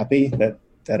happy that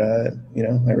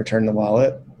I returned the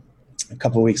wallet. A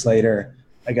couple of weeks later,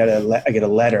 I get a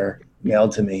letter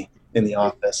mailed to me in the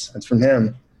office. It's from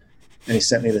him, and he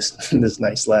sent me this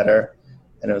nice letter,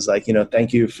 and it was like,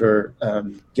 thank you for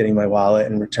getting my wallet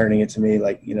and returning it to me.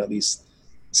 Like, these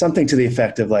something to the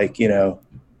effect of like, it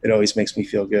always makes me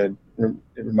feel good. It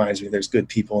reminds me there's good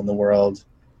people in the world.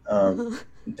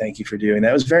 Thank you for doing that.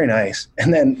 It was very nice.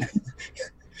 And then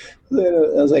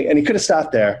I was like, and he could have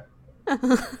stopped there.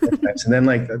 And then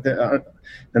like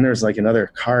then there's like another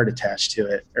card attached to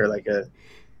it,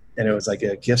 and it was like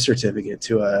a gift certificate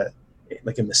to a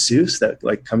masseuse that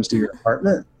like comes to your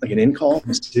apartment, like an in-call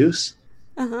masseuse.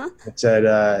 It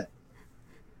said,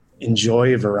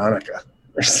 enjoy Veronica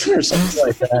or something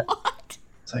like that. What?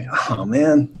 It's like, oh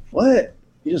man, what?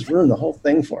 You just ruined the whole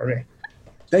thing for me.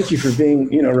 Thank you for being,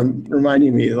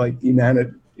 reminding me like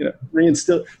humanity,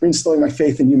 reinstilling my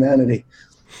faith in humanity.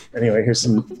 Anyway, here's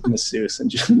some masseuse.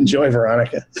 Enjoy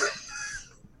Veronica.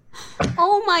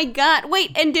 Oh my God!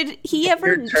 Wait, and did he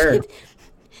ever? Did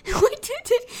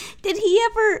he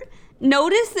ever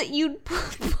notice that you'd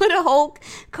put a whole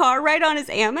car ride on his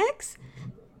Amex?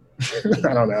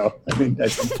 I don't know. I mean, I'm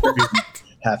pretty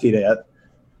happy to.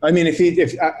 I mean, if he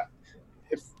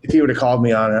would have called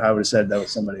me on it, I would have said that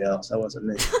was somebody else. That wasn't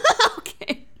me.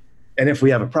 Okay. And if we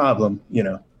have a problem,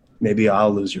 maybe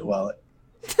I'll lose your wallet.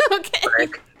 Okay.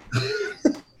 Frank.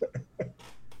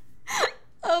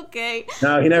 Okay.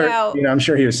 No, he never. Wow. I'm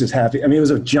sure he was just happy. I mean, it was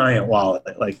a giant wallet.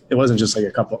 Like, it wasn't just like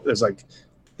a couple. There's like,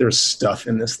 there was stuff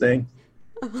in this thing.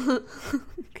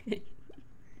 Okay.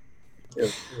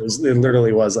 It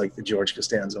literally was like the George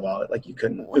Costanza wallet. Like, you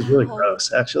couldn't. It was really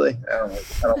gross, actually. I don't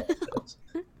like it.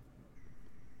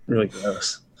 Really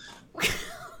gross.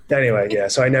 Anyway, yeah.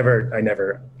 So I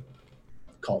never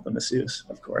called the masseuse,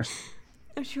 of course.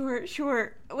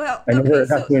 Sure. Well, I never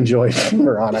got to enjoy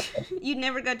Veronica. You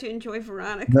never got to enjoy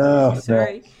Veronica. No,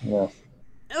 sorry. No.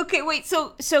 Okay, wait.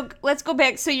 So let's go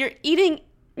back. So you're eating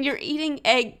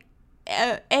egg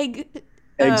egg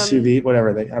sous vide,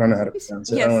 whatever I don't know how to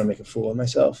pronounce it. Yes. I don't want to make a fool of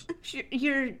myself.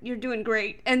 You're doing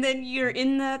great. And then you're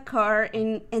in the car,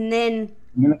 and then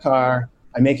I'm in the car.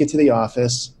 I make it to the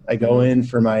office. I go in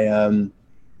for my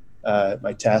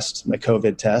my test, my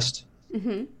COVID test.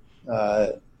 Mm-hmm.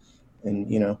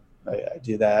 And, you know, I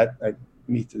do that. I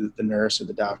meet the nurse or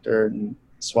the doctor and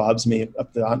swabs me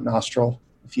up the nostril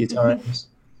a few times,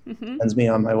 sends me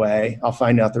on my way. I'll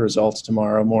find out the results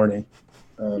tomorrow morning.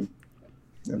 And,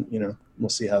 you know, we'll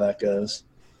see how that goes.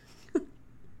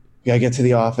 I get to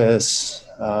the office.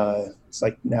 It's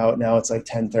like now it's like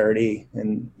 10:30,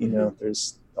 and, you know,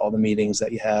 there's all the meetings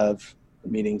that you have, the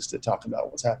meetings to talk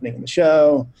about what's happening in the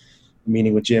show, the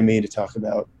meeting with Jimmy to talk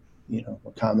about, you know,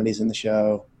 what comedy's in the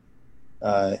show.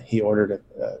 He ordered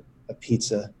a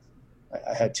pizza.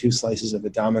 I had 2 slices of a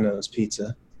Domino's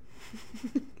pizza,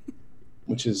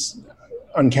 which is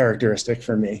uncharacteristic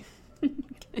for me.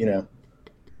 You know,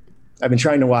 I've been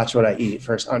trying to watch what I eat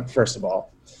first of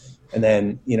all. And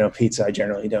then, you know, pizza I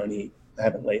generally don't eat. I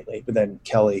haven't lately. But then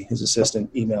Kelly, his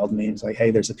assistant, emailed me and was like,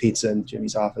 hey, there's a pizza in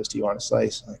Jimmy's office. Do you want a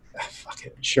slice? I'm like, fuck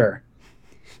it, sure.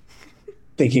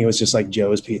 Thinking it was just like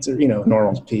Joe's Pizza, you know,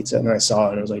 normal pizza. And then I saw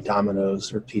it and it was like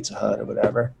Domino's or Pizza Hut or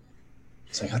whatever.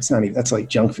 It's like, that's like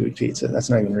junk food pizza. That's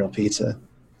not even real pizza.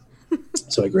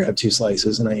 So I grabbed 2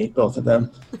 slices and I ate both of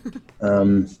them.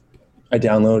 I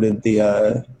downloaded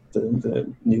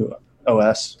the new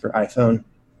OS for iPhone.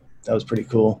 That was pretty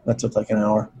cool. That took like an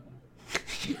hour.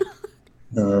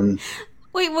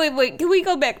 Wait. Can we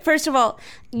go back? First of all,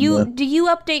 do you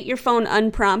update your phone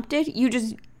unprompted?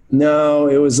 No,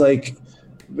 it was like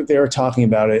they were talking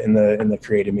about it in the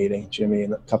creative meeting. Jimmy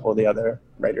and a couple of the other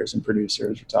writers and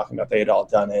producers were talking about they had all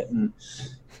done it, and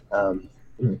I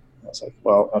was like,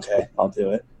 well, okay, I'll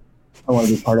do it. I want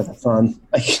to be part of the fun.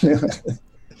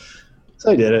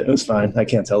 So I did it. It was fine. I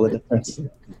can't tell the difference.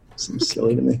 It seems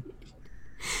silly to me.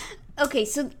 Okay,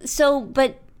 so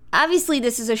but obviously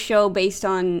this is a show based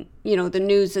on, you know, the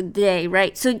news of the day,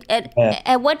 right? So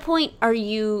at what point are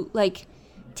you like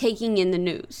taking in the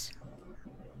news?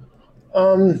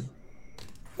 I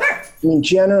mean,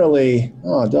 generally,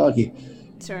 doggy.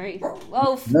 Sorry.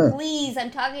 Oh, please! I'm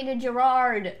talking to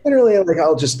Gerard. Generally, like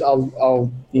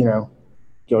I'll you know,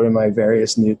 go to my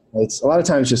various news sites. A lot of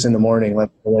times, just in the morning, like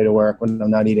on the way to work, when I'm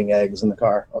not eating eggs in the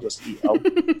car, I'll just eat.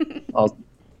 I'll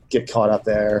get caught up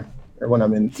there, or when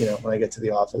I'm in, you know, when I get to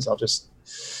the office, I'll just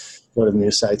go to the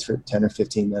news sites for 10 or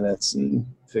 15 minutes and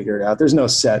figure it out. There's no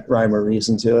set rhyme or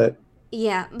reason to it.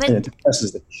 Yeah, but and it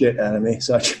depresses the shit out of me,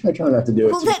 so I try not to do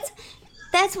it. Well,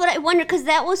 that's what I wonder, because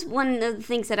that was one of the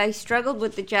things that I struggled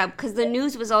with the job, because the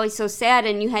news was always so sad,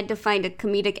 and you had to find a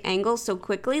comedic angle so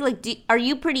quickly. Like, are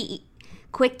you pretty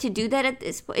quick to do that at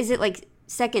this point? Is it like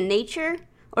second nature,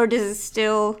 or does it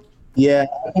still? Yeah,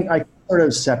 I sort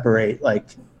of separate like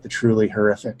the truly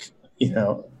horrific. You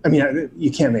know, I mean,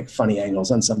 you can't make funny angles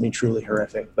on something truly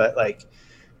horrific, but like,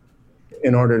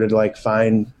 in order to like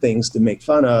find things to make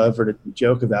fun of or to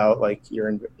joke about, like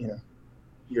you're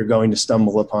going to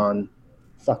stumble upon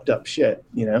fucked up shit,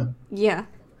 you know? Yeah.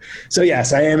 So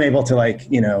yes, I am able to like,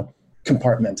 you know,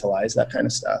 compartmentalize that kind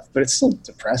of stuff, but it's still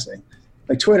depressing.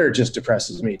 Like Twitter just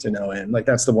depresses me to no end. Like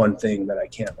that's the one thing that I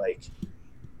can't like,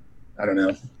 I don't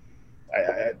know.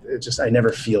 I never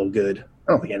feel good.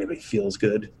 I don't think anybody feels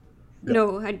good.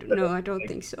 No, I don't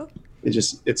think so.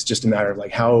 It's just a matter of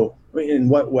like in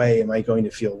what way am I going to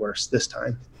feel worse this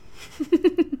time?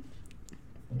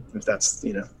 If that's,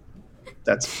 you know,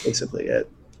 that's basically it.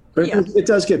 But yeah. It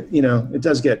does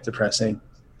get depressing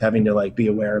having to like be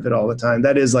aware of it all the time.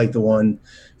 That is like the one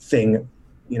thing,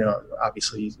 you know,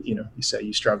 obviously, you know, you say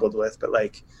you struggled with, but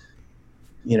like,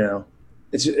 you know,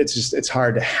 it's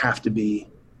hard to have to be,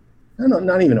 I don't know,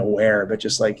 not even aware, but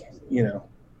just like, you know,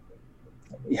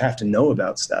 you have to know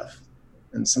about stuff.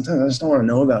 And sometimes I just don't want to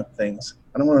know about things.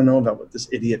 I don't want to know about what this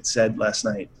idiot said last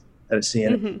night at a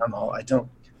CNN.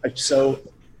 I so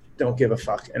don't give a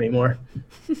fuck anymore.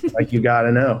 Like, you got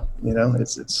to know, you know,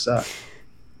 it's sucks.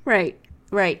 Right.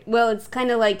 Well, it's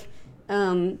kind of like,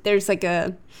 there's like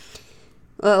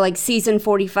like season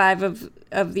 45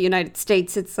 of the United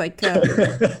States. It's like,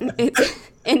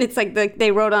 it's like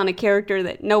they wrote on a character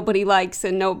that nobody likes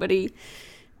and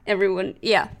everyone.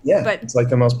 Yeah. But it's like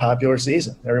the most popular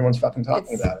season. Everyone's fucking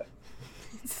talking about it.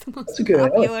 It's the most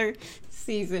popular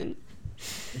season.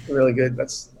 It's really good.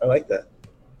 I like that.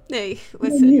 Hey,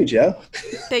 listen. You, Joe.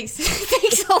 Thanks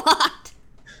a lot.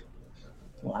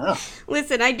 Wow.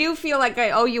 Listen, I do feel like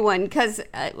I owe you one, because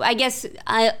I guess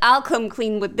I'll come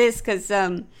clean with this, because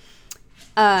so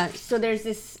there's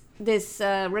this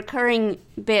recurring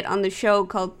bit on the show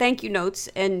called Thank You Notes,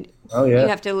 and you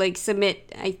have to like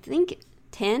submit, I think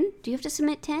 10? Do you have to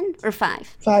submit 10 or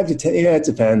 5? 5 to 10. Yeah, it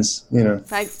depends.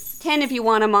 10 if you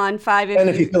want them on, 5 if And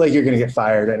if you feel like you're going to get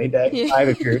fired any day. Yeah. 5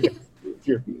 if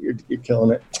you're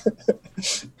killing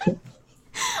it.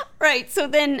 Right.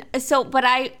 But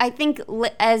I think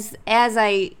as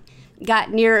I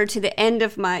got nearer to the end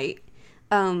of my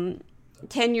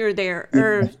tenure there,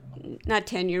 or not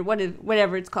tenure,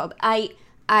 whatever it's called,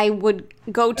 I would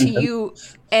go to you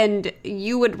and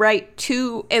you would write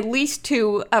at least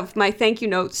 2 of my thank you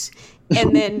notes,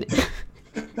 and then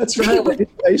That's right.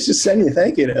 I used to send you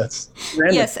thank you notes.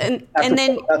 Random. Yes, and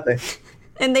then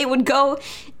and they would go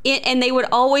and they would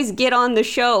always get on the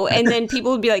show, and then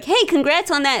people would be like, "Hey, congrats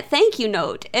on that thank you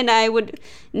note," and I would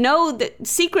know that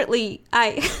secretly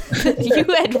you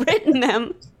had written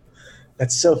them.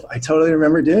 That's so. I totally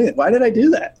remember doing it. Why did I do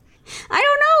that? I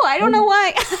don't know. I don't know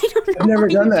why. I've never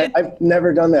done that. I've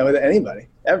never done that with anybody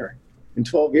ever in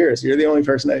 12 years. You're the only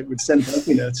person I would send thank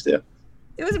you notes to.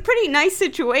 It was a pretty nice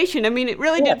situation. I mean, it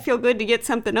really did feel good to get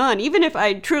something on, even if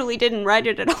I truly didn't write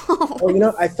it at all.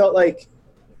 Well, I felt like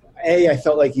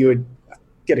you would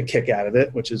get a kick out of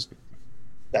it,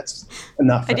 that's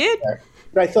enough. I did. There.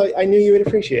 But I knew you would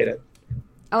appreciate it.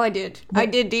 Oh, I did. I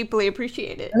did deeply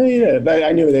appreciate it. I know you did, but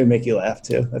I knew they would make you laugh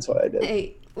too. That's why I did.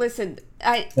 Hey, listen,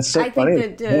 That's so I funny.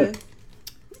 think that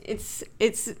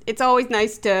it's always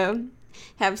nice to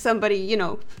have somebody,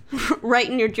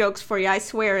 writing your jokes for you. I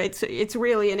swear it's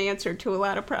really an answer to a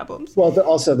lot of problems. Well,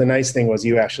 also the nice thing was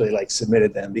you actually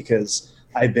submitted them, because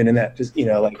I've been in that,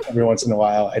 every once in a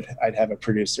while I'd have a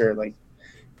producer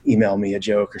email me a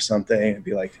joke or something and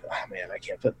be like, oh man, I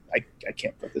can't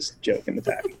put this joke in the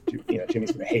package.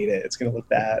 Jimmy's gonna hate it. It's gonna look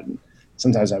bad. And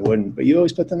sometimes I wouldn't, but you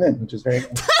always put them in, which is very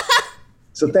nice.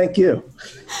 So thank you.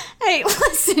 Hey,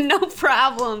 listen, no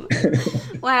problem.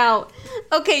 Wow.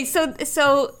 Okay,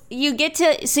 so you get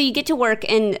to work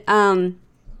and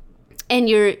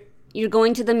you're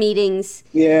going to the meetings.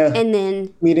 Yeah. And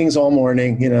then meetings all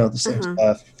morning, the same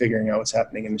stuff, figuring out what's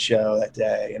happening in the show that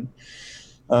day,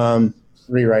 and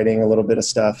rewriting a little bit of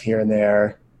stuff here and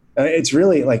there. It's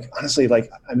really honestly,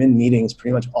 I'm in meetings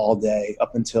pretty much all day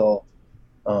up until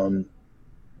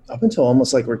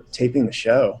almost we're taping the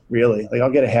show, really.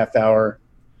 I'll get a half hour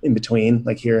in between,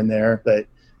 here and there, but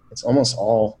it's almost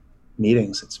all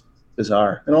meetings. It's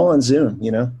bizarre. And all on Zoom,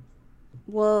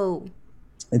 Whoa.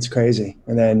 It's crazy.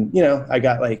 And then, I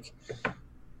got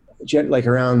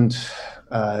around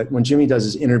when Jimmy does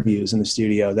his interviews in the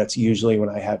studio, that's usually when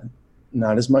I have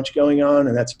not as much going on.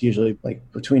 And that's usually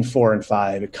between 4 and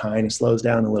 5, it kind of slows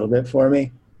down a little bit for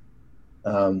me.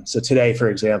 So today, for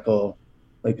example,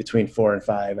 between 4 and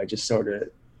 5, I just sort of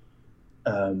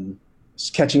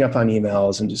just catching up on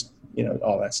emails and just,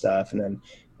 all that stuff. And then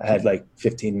I had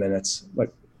 15 minutes,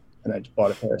 and I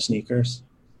bought a pair of sneakers.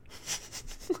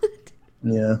 What?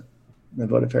 Yeah, I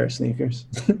bought a pair of sneakers.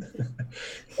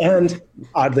 And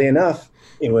oddly enough,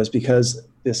 it was because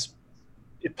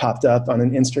it popped up on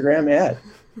an Instagram ad,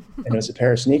 and it was a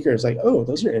pair of sneakers. Oh,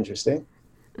 those are interesting.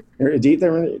 They're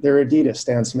Adidas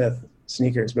Stan Smith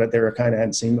sneakers, but they were kind of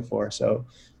hadn't seen before. So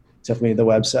it took me to the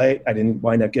website. I didn't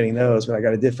wind up getting those, but I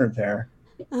got a different pair,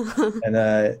 and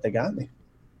they got me.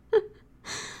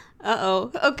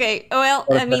 Uh-oh. Okay. Well,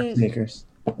 I mean, sneakers,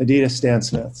 Adidas Stan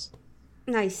Smiths.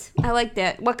 Nice. I like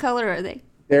that. What color are they?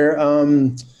 They're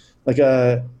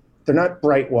they're not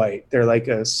bright white. They're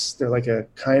a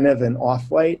kind of an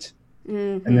off-white,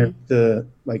 and they're the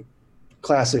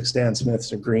classic Stan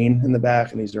Smiths are green in the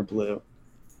back, and these are blue.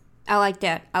 I like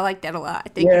that. I like that a lot. I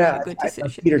think you made a good decision. My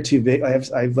feet are too big. I have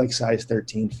size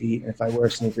 13 feet, and if I wear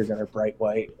sneakers that are bright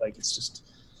white, it's just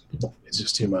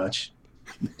too much.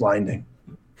 It's blinding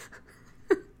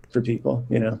for people,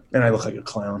 and I look like a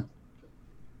clown.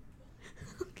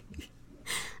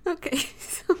 Okay.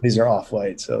 These are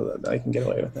off-white, so I can get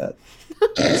away with that.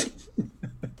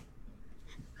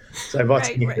 So I bought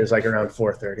sneakers around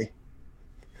 4:30.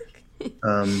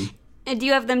 And do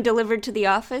you have them delivered to the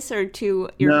office or to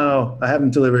your? No, I have them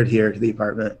delivered here to the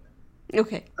apartment.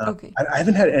 Okay. Okay. I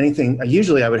haven't had anything.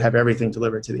 Usually I would have everything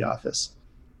delivered to the office,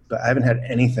 but I haven't had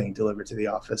anything delivered to the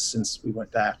office since we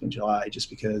went back in July, just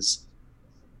because,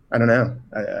 I don't know.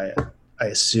 I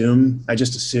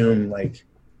just assume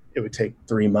it would take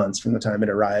 3 months from the time it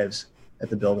arrives at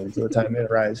the building to the time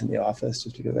it arrives in the office,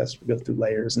 just because it has to go through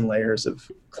layers and layers of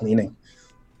cleaning.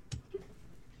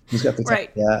 Who's got the time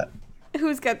for that?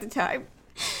 Who's got the time?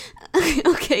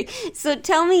 Okay, so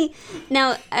tell me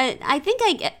now. I think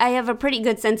I have a pretty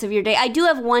good sense of your day. I do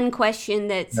have one question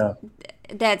that's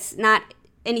not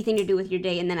anything to do with your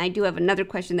day, and then I do have another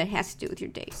question that has to do with your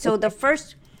day. So the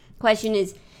first question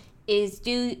is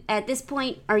at this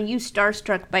point, are you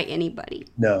starstruck by anybody?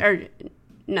 No. Or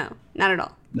No, not at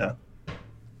all. No.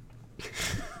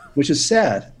 Which is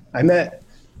sad. I met,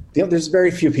 there's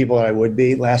very few people that I would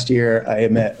be. Last year I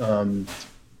met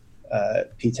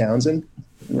Pete Townsend,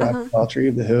 Rob Daltrey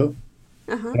of The Who.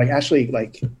 Like actually,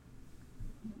 like,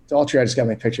 Daltrey, I just got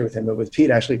my picture with him, but with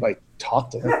Pete, I actually like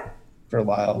talked to him for a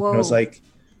while. And it was like,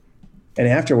 and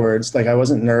afterwards, like I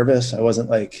wasn't nervous. I wasn't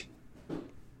like,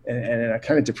 and it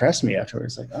kind of depressed me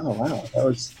afterwards. Like, oh wow,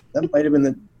 that might have been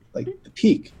the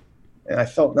peak, and I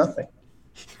felt nothing.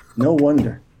 No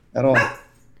wonder at all. I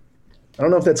don't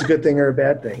know if that's a good thing or a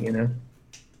bad thing, you know,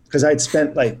 because I'd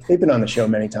spent like, they've been on the show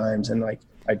many times, and like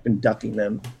I'd been ducking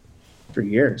them for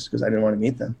years because I didn't want to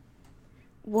meet them.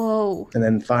 Whoa. And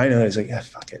then finally I was like, yeah,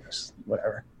 fuck it, just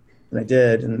whatever. And I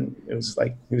did, and it was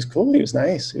like, he was cool, he was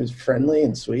nice, he was friendly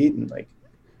and sweet, and like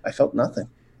I felt nothing.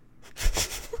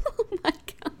 Oh my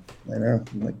God. I know,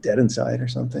 I'm like dead inside or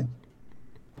something.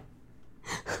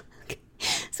 Okay.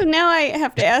 So now I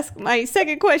have to ask my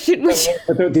second question, which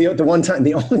the one time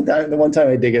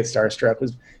I did get starstruck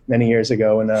was many years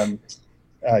ago when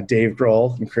Dave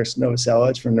Grohl and Chris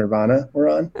Novoselic from Nirvana were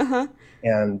on.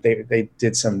 And they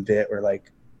did some bit where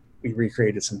like we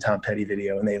recreated some Tom Petty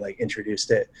video, and they like introduced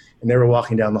it, and they were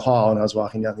walking down the hall and I was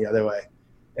walking down the other way,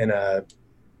 and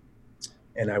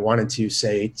I wanted to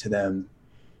say to them,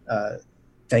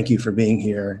 thank you for being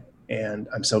here, and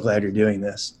I'm so glad you're doing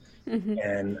this.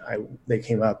 And they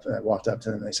came up, and I walked up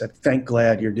to them and I said, thank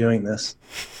glad you're doing this.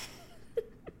 I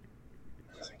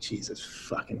was like, Jesus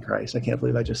fucking Christ, I can't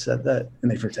believe I just said that. And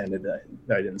they pretended that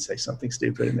I didn't say something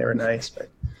stupid, and they were nice, but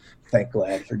thank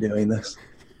glad for doing this.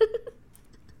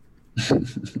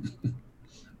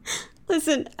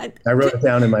 listen, I wrote it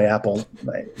down in my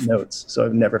notes, so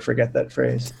I'd never forget that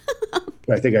phrase.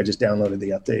 But I think I just downloaded the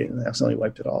update and accidentally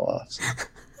wiped it all off. So.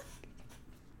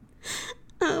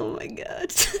 Oh my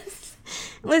God.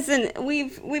 Listen,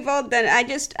 we've all done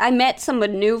it. I met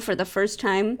someone new for the first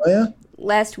time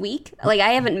last week. Like, I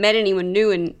haven't met anyone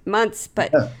new in months,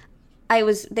 but he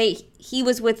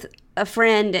was with a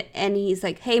friend, and he's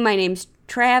like, hey, my name's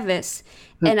Travis.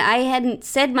 And I hadn't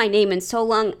said my name in so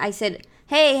long. I said,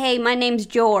 hey, my name's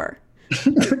Jor.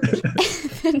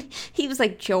 And he was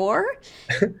like, Jor?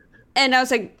 And I was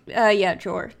like, yeah,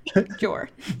 Jor.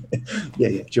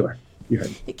 Yeah, Jor. You heard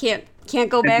me. You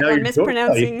can't go back on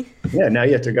mispronouncing. Now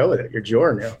you have to go with it. You're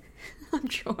Jor now. I'm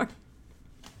Jor.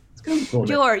 Cool,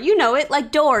 Jor, you know it,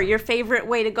 like door, your favorite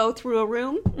way to go through a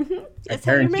room. I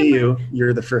guarantee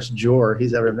you're the first Jor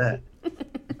he's ever met.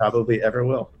 Probably ever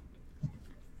will.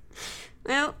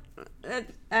 Well,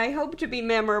 I hope to be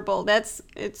memorable.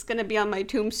 It's going to be on my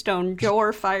tombstone,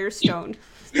 Jor Firestone.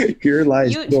 Here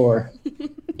lies Jor.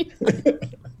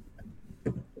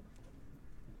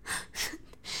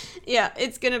 Yeah,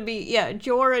 it's going to be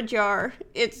Jor Ajar.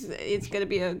 It's going to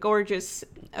be a gorgeous stone.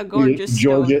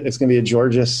 It's going to be a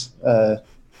gorgeous.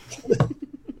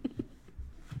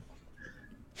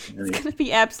 It's going to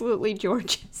be absolutely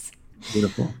gorgeous.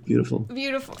 Beautiful.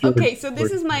 Okay, so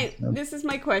this is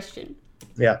my question.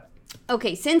 Yeah.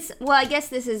 Okay, I guess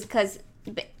this is because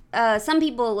some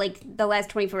people, like, the last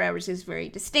 24 hours is very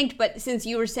distinct, but since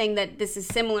you were saying that this is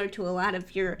similar to a lot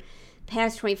of your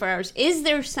past 24 hours, is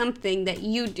there something that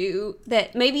you do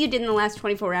that maybe you did in the last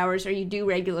 24 hours or you do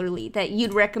regularly that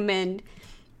you'd recommend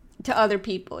to other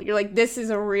people? You're like, this is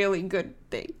a really good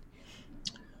thing.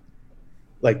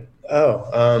 Like,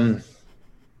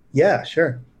 yeah,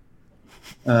 sure.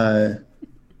 I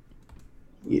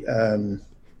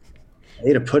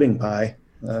ate a pudding pie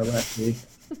last week.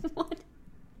 What?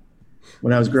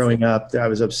 When I was growing up, I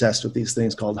was obsessed with these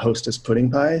things called Hostess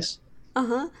pudding pies.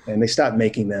 And they stopped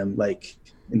making them like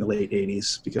in the late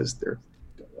 80s because they're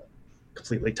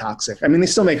completely toxic. I mean, they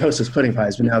still make Hostess pudding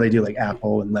pies, but now they do like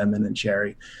apple and lemon and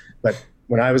cherry. But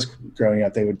when I was growing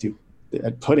up, they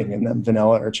had pudding in them,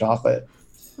 vanilla or chocolate.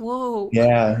 Whoa.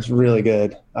 Yeah, it was really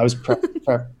good. I was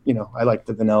I liked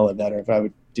the vanilla better, but I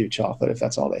would do chocolate if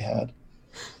that's all they had.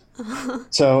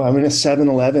 So I'm in a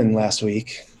 7-Eleven last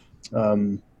week,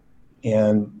 and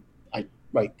I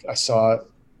saw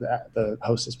the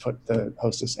Hostess put the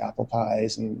Hostess apple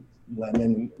pies and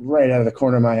lemon right out of the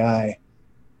corner of my eye.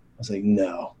 I was like,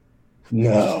 no.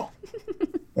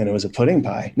 And it was a pudding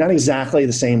pie. Not exactly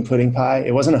the same pudding pie.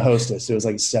 It wasn't a Hostess. It was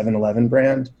like a 7-Eleven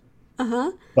brand.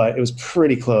 But it was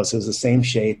pretty close. It was the same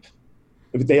shape.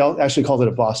 They all actually called it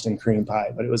a Boston cream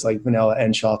pie, but it was like vanilla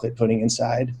and chocolate pudding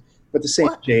inside. But the same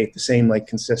shape, the same like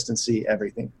consistency,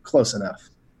 everything. It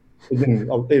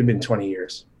had been 20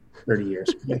 years, 30 years.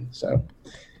 So,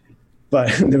 but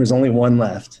there was only one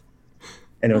left.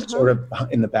 And it was sort of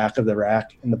in the back of the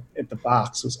rack, and the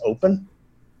box was open.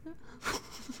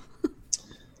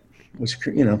 Which,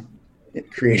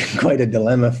 it created quite a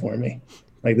dilemma for me.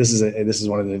 Like this is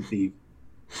one of the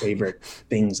favorite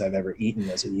things I've ever eaten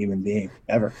as a human being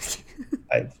ever.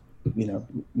 I've,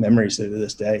 memories to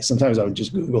this day. Sometimes I would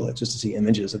just Google it just to see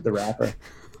images of the wrapper.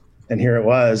 And here it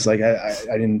was. Like I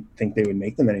didn't think they would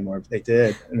make them anymore, but they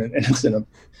did. And it's in the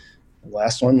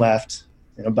last one left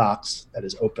in a box that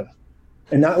is open.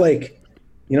 And not like,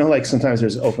 like sometimes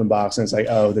there's an open box and it's like,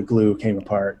 oh, the glue came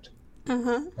apart.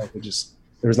 Like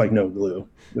there was like no glue.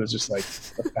 It was just like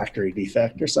a factory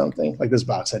defect or something. Like this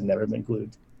box had never been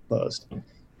glued closed.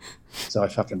 So I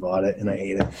fucking bought it and I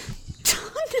ate it.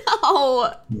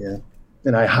 No. Yeah.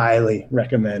 And I highly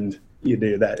recommend you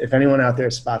do that. If anyone out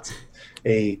there spots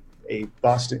a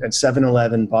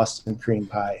 7-Eleven Boston cream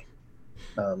pie,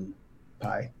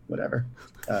 whatever,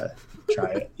 try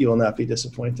it. You will not be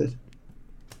disappointed.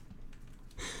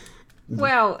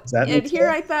 Wow. And here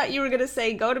I thought you were going to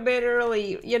say, go to bed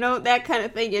early, that kind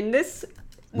of thing. And this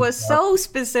was so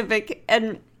specific.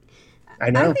 And I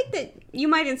know. I think that you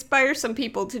might inspire some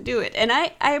people to do it. And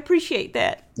I appreciate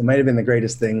that. It might have been the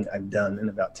greatest thing I've done in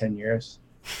about 10 years.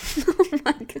 Oh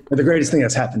my God. Or the greatest thing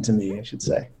that's happened to me, I should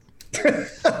say.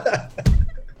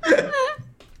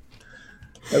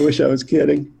 I wish I was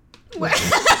kidding.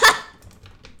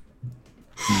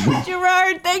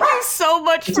 Gerard, thank you so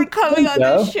much for coming on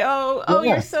the show. Oh,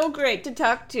 you're so great to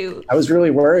talk to. I was really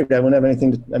worried I wouldn't have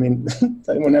anything to, I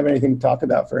wouldn't have anything to talk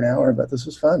about for an hour, but this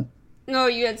was fun. No,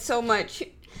 you had so much.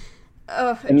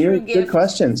 And you had good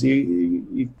questions.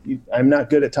 You I'm not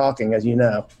good at talking, as you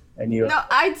know. And you. No,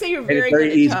 I'd say you're made it very very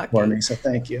good easy at talking. for me, so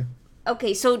thank you.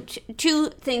 Okay, so two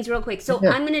things real quick. So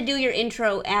I'm going to do your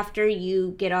intro after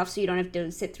you get off so you don't have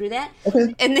to sit through that.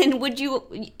 Okay. And then do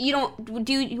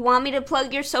you want me to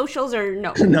plug your socials or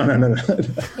no? No.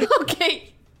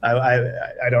 Okay.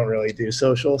 I don't really do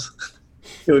socials.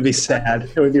 It would be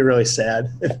sad. It would be really sad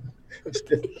if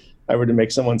I were to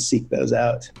make someone seek those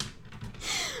out.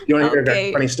 You want to hear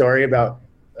a funny story about,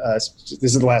 this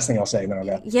is the last thing I'll say, then I'll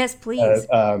go. Yes, please.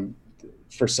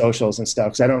 For socials and stuff,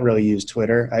 because I don't really use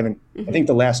Twitter. I think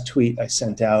the last tweet I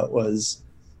sent out was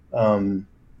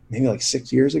maybe like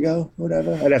 6 years ago or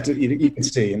whatever. I'd have to, you can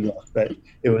see and look, but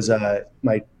it was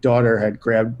my daughter had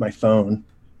grabbed my phone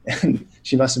and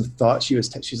she must have thought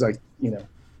she's like,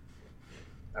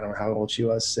 I don't know how old she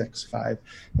was, 6, 5,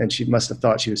 and she must have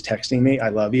thought she was texting me, "I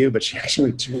love you," but she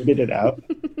actually tweeted it out.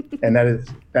 And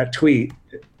that tweet,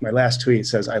 my last tweet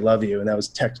says, "I love you," and that was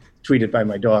tweeted by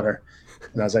my daughter.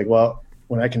 And I was like, well,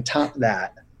 when I can top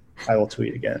that, I will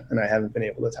tweet again. And I haven't been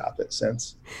able to top it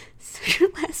since. So your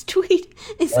last tweet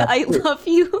is "I love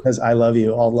you." Because "I love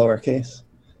you," all lowercase.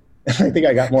 And I think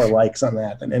I got more likes on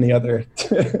that than any other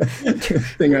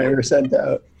thing I ever sent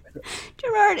out.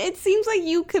 Gerard, it seems like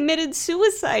you committed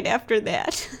suicide after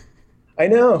that. I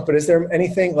know, but is there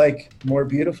anything like more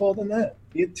beautiful than that?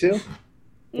 You too?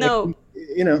 No.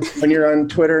 Like, when you're on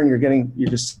Twitter and you're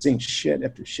just seeing shit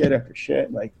after shit after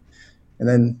shit, like, and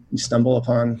then you stumble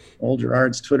upon old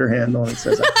Gerard's Twitter handle and it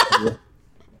says, I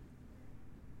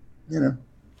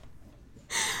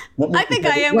think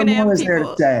I am going to have people. What is there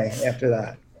to say after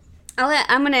that?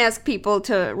 I'm going to ask people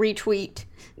to retweet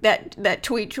that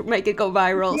tweet to make it go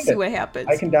viral, see what happens.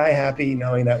 I can die happy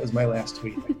knowing that was my last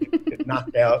tweet. I can get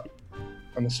knocked out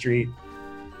on the street.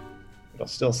 It'll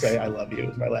still say "I love you"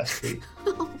 is my last tweet.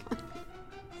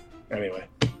 Anyway,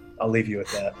 I'll leave you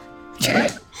with that.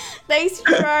 Thanks,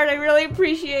 Gerard. I really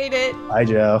appreciate it. Bye,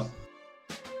 Joe.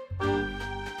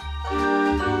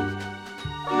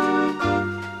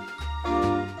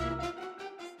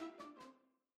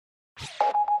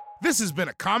 This has been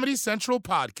a Comedy Central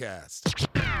podcast.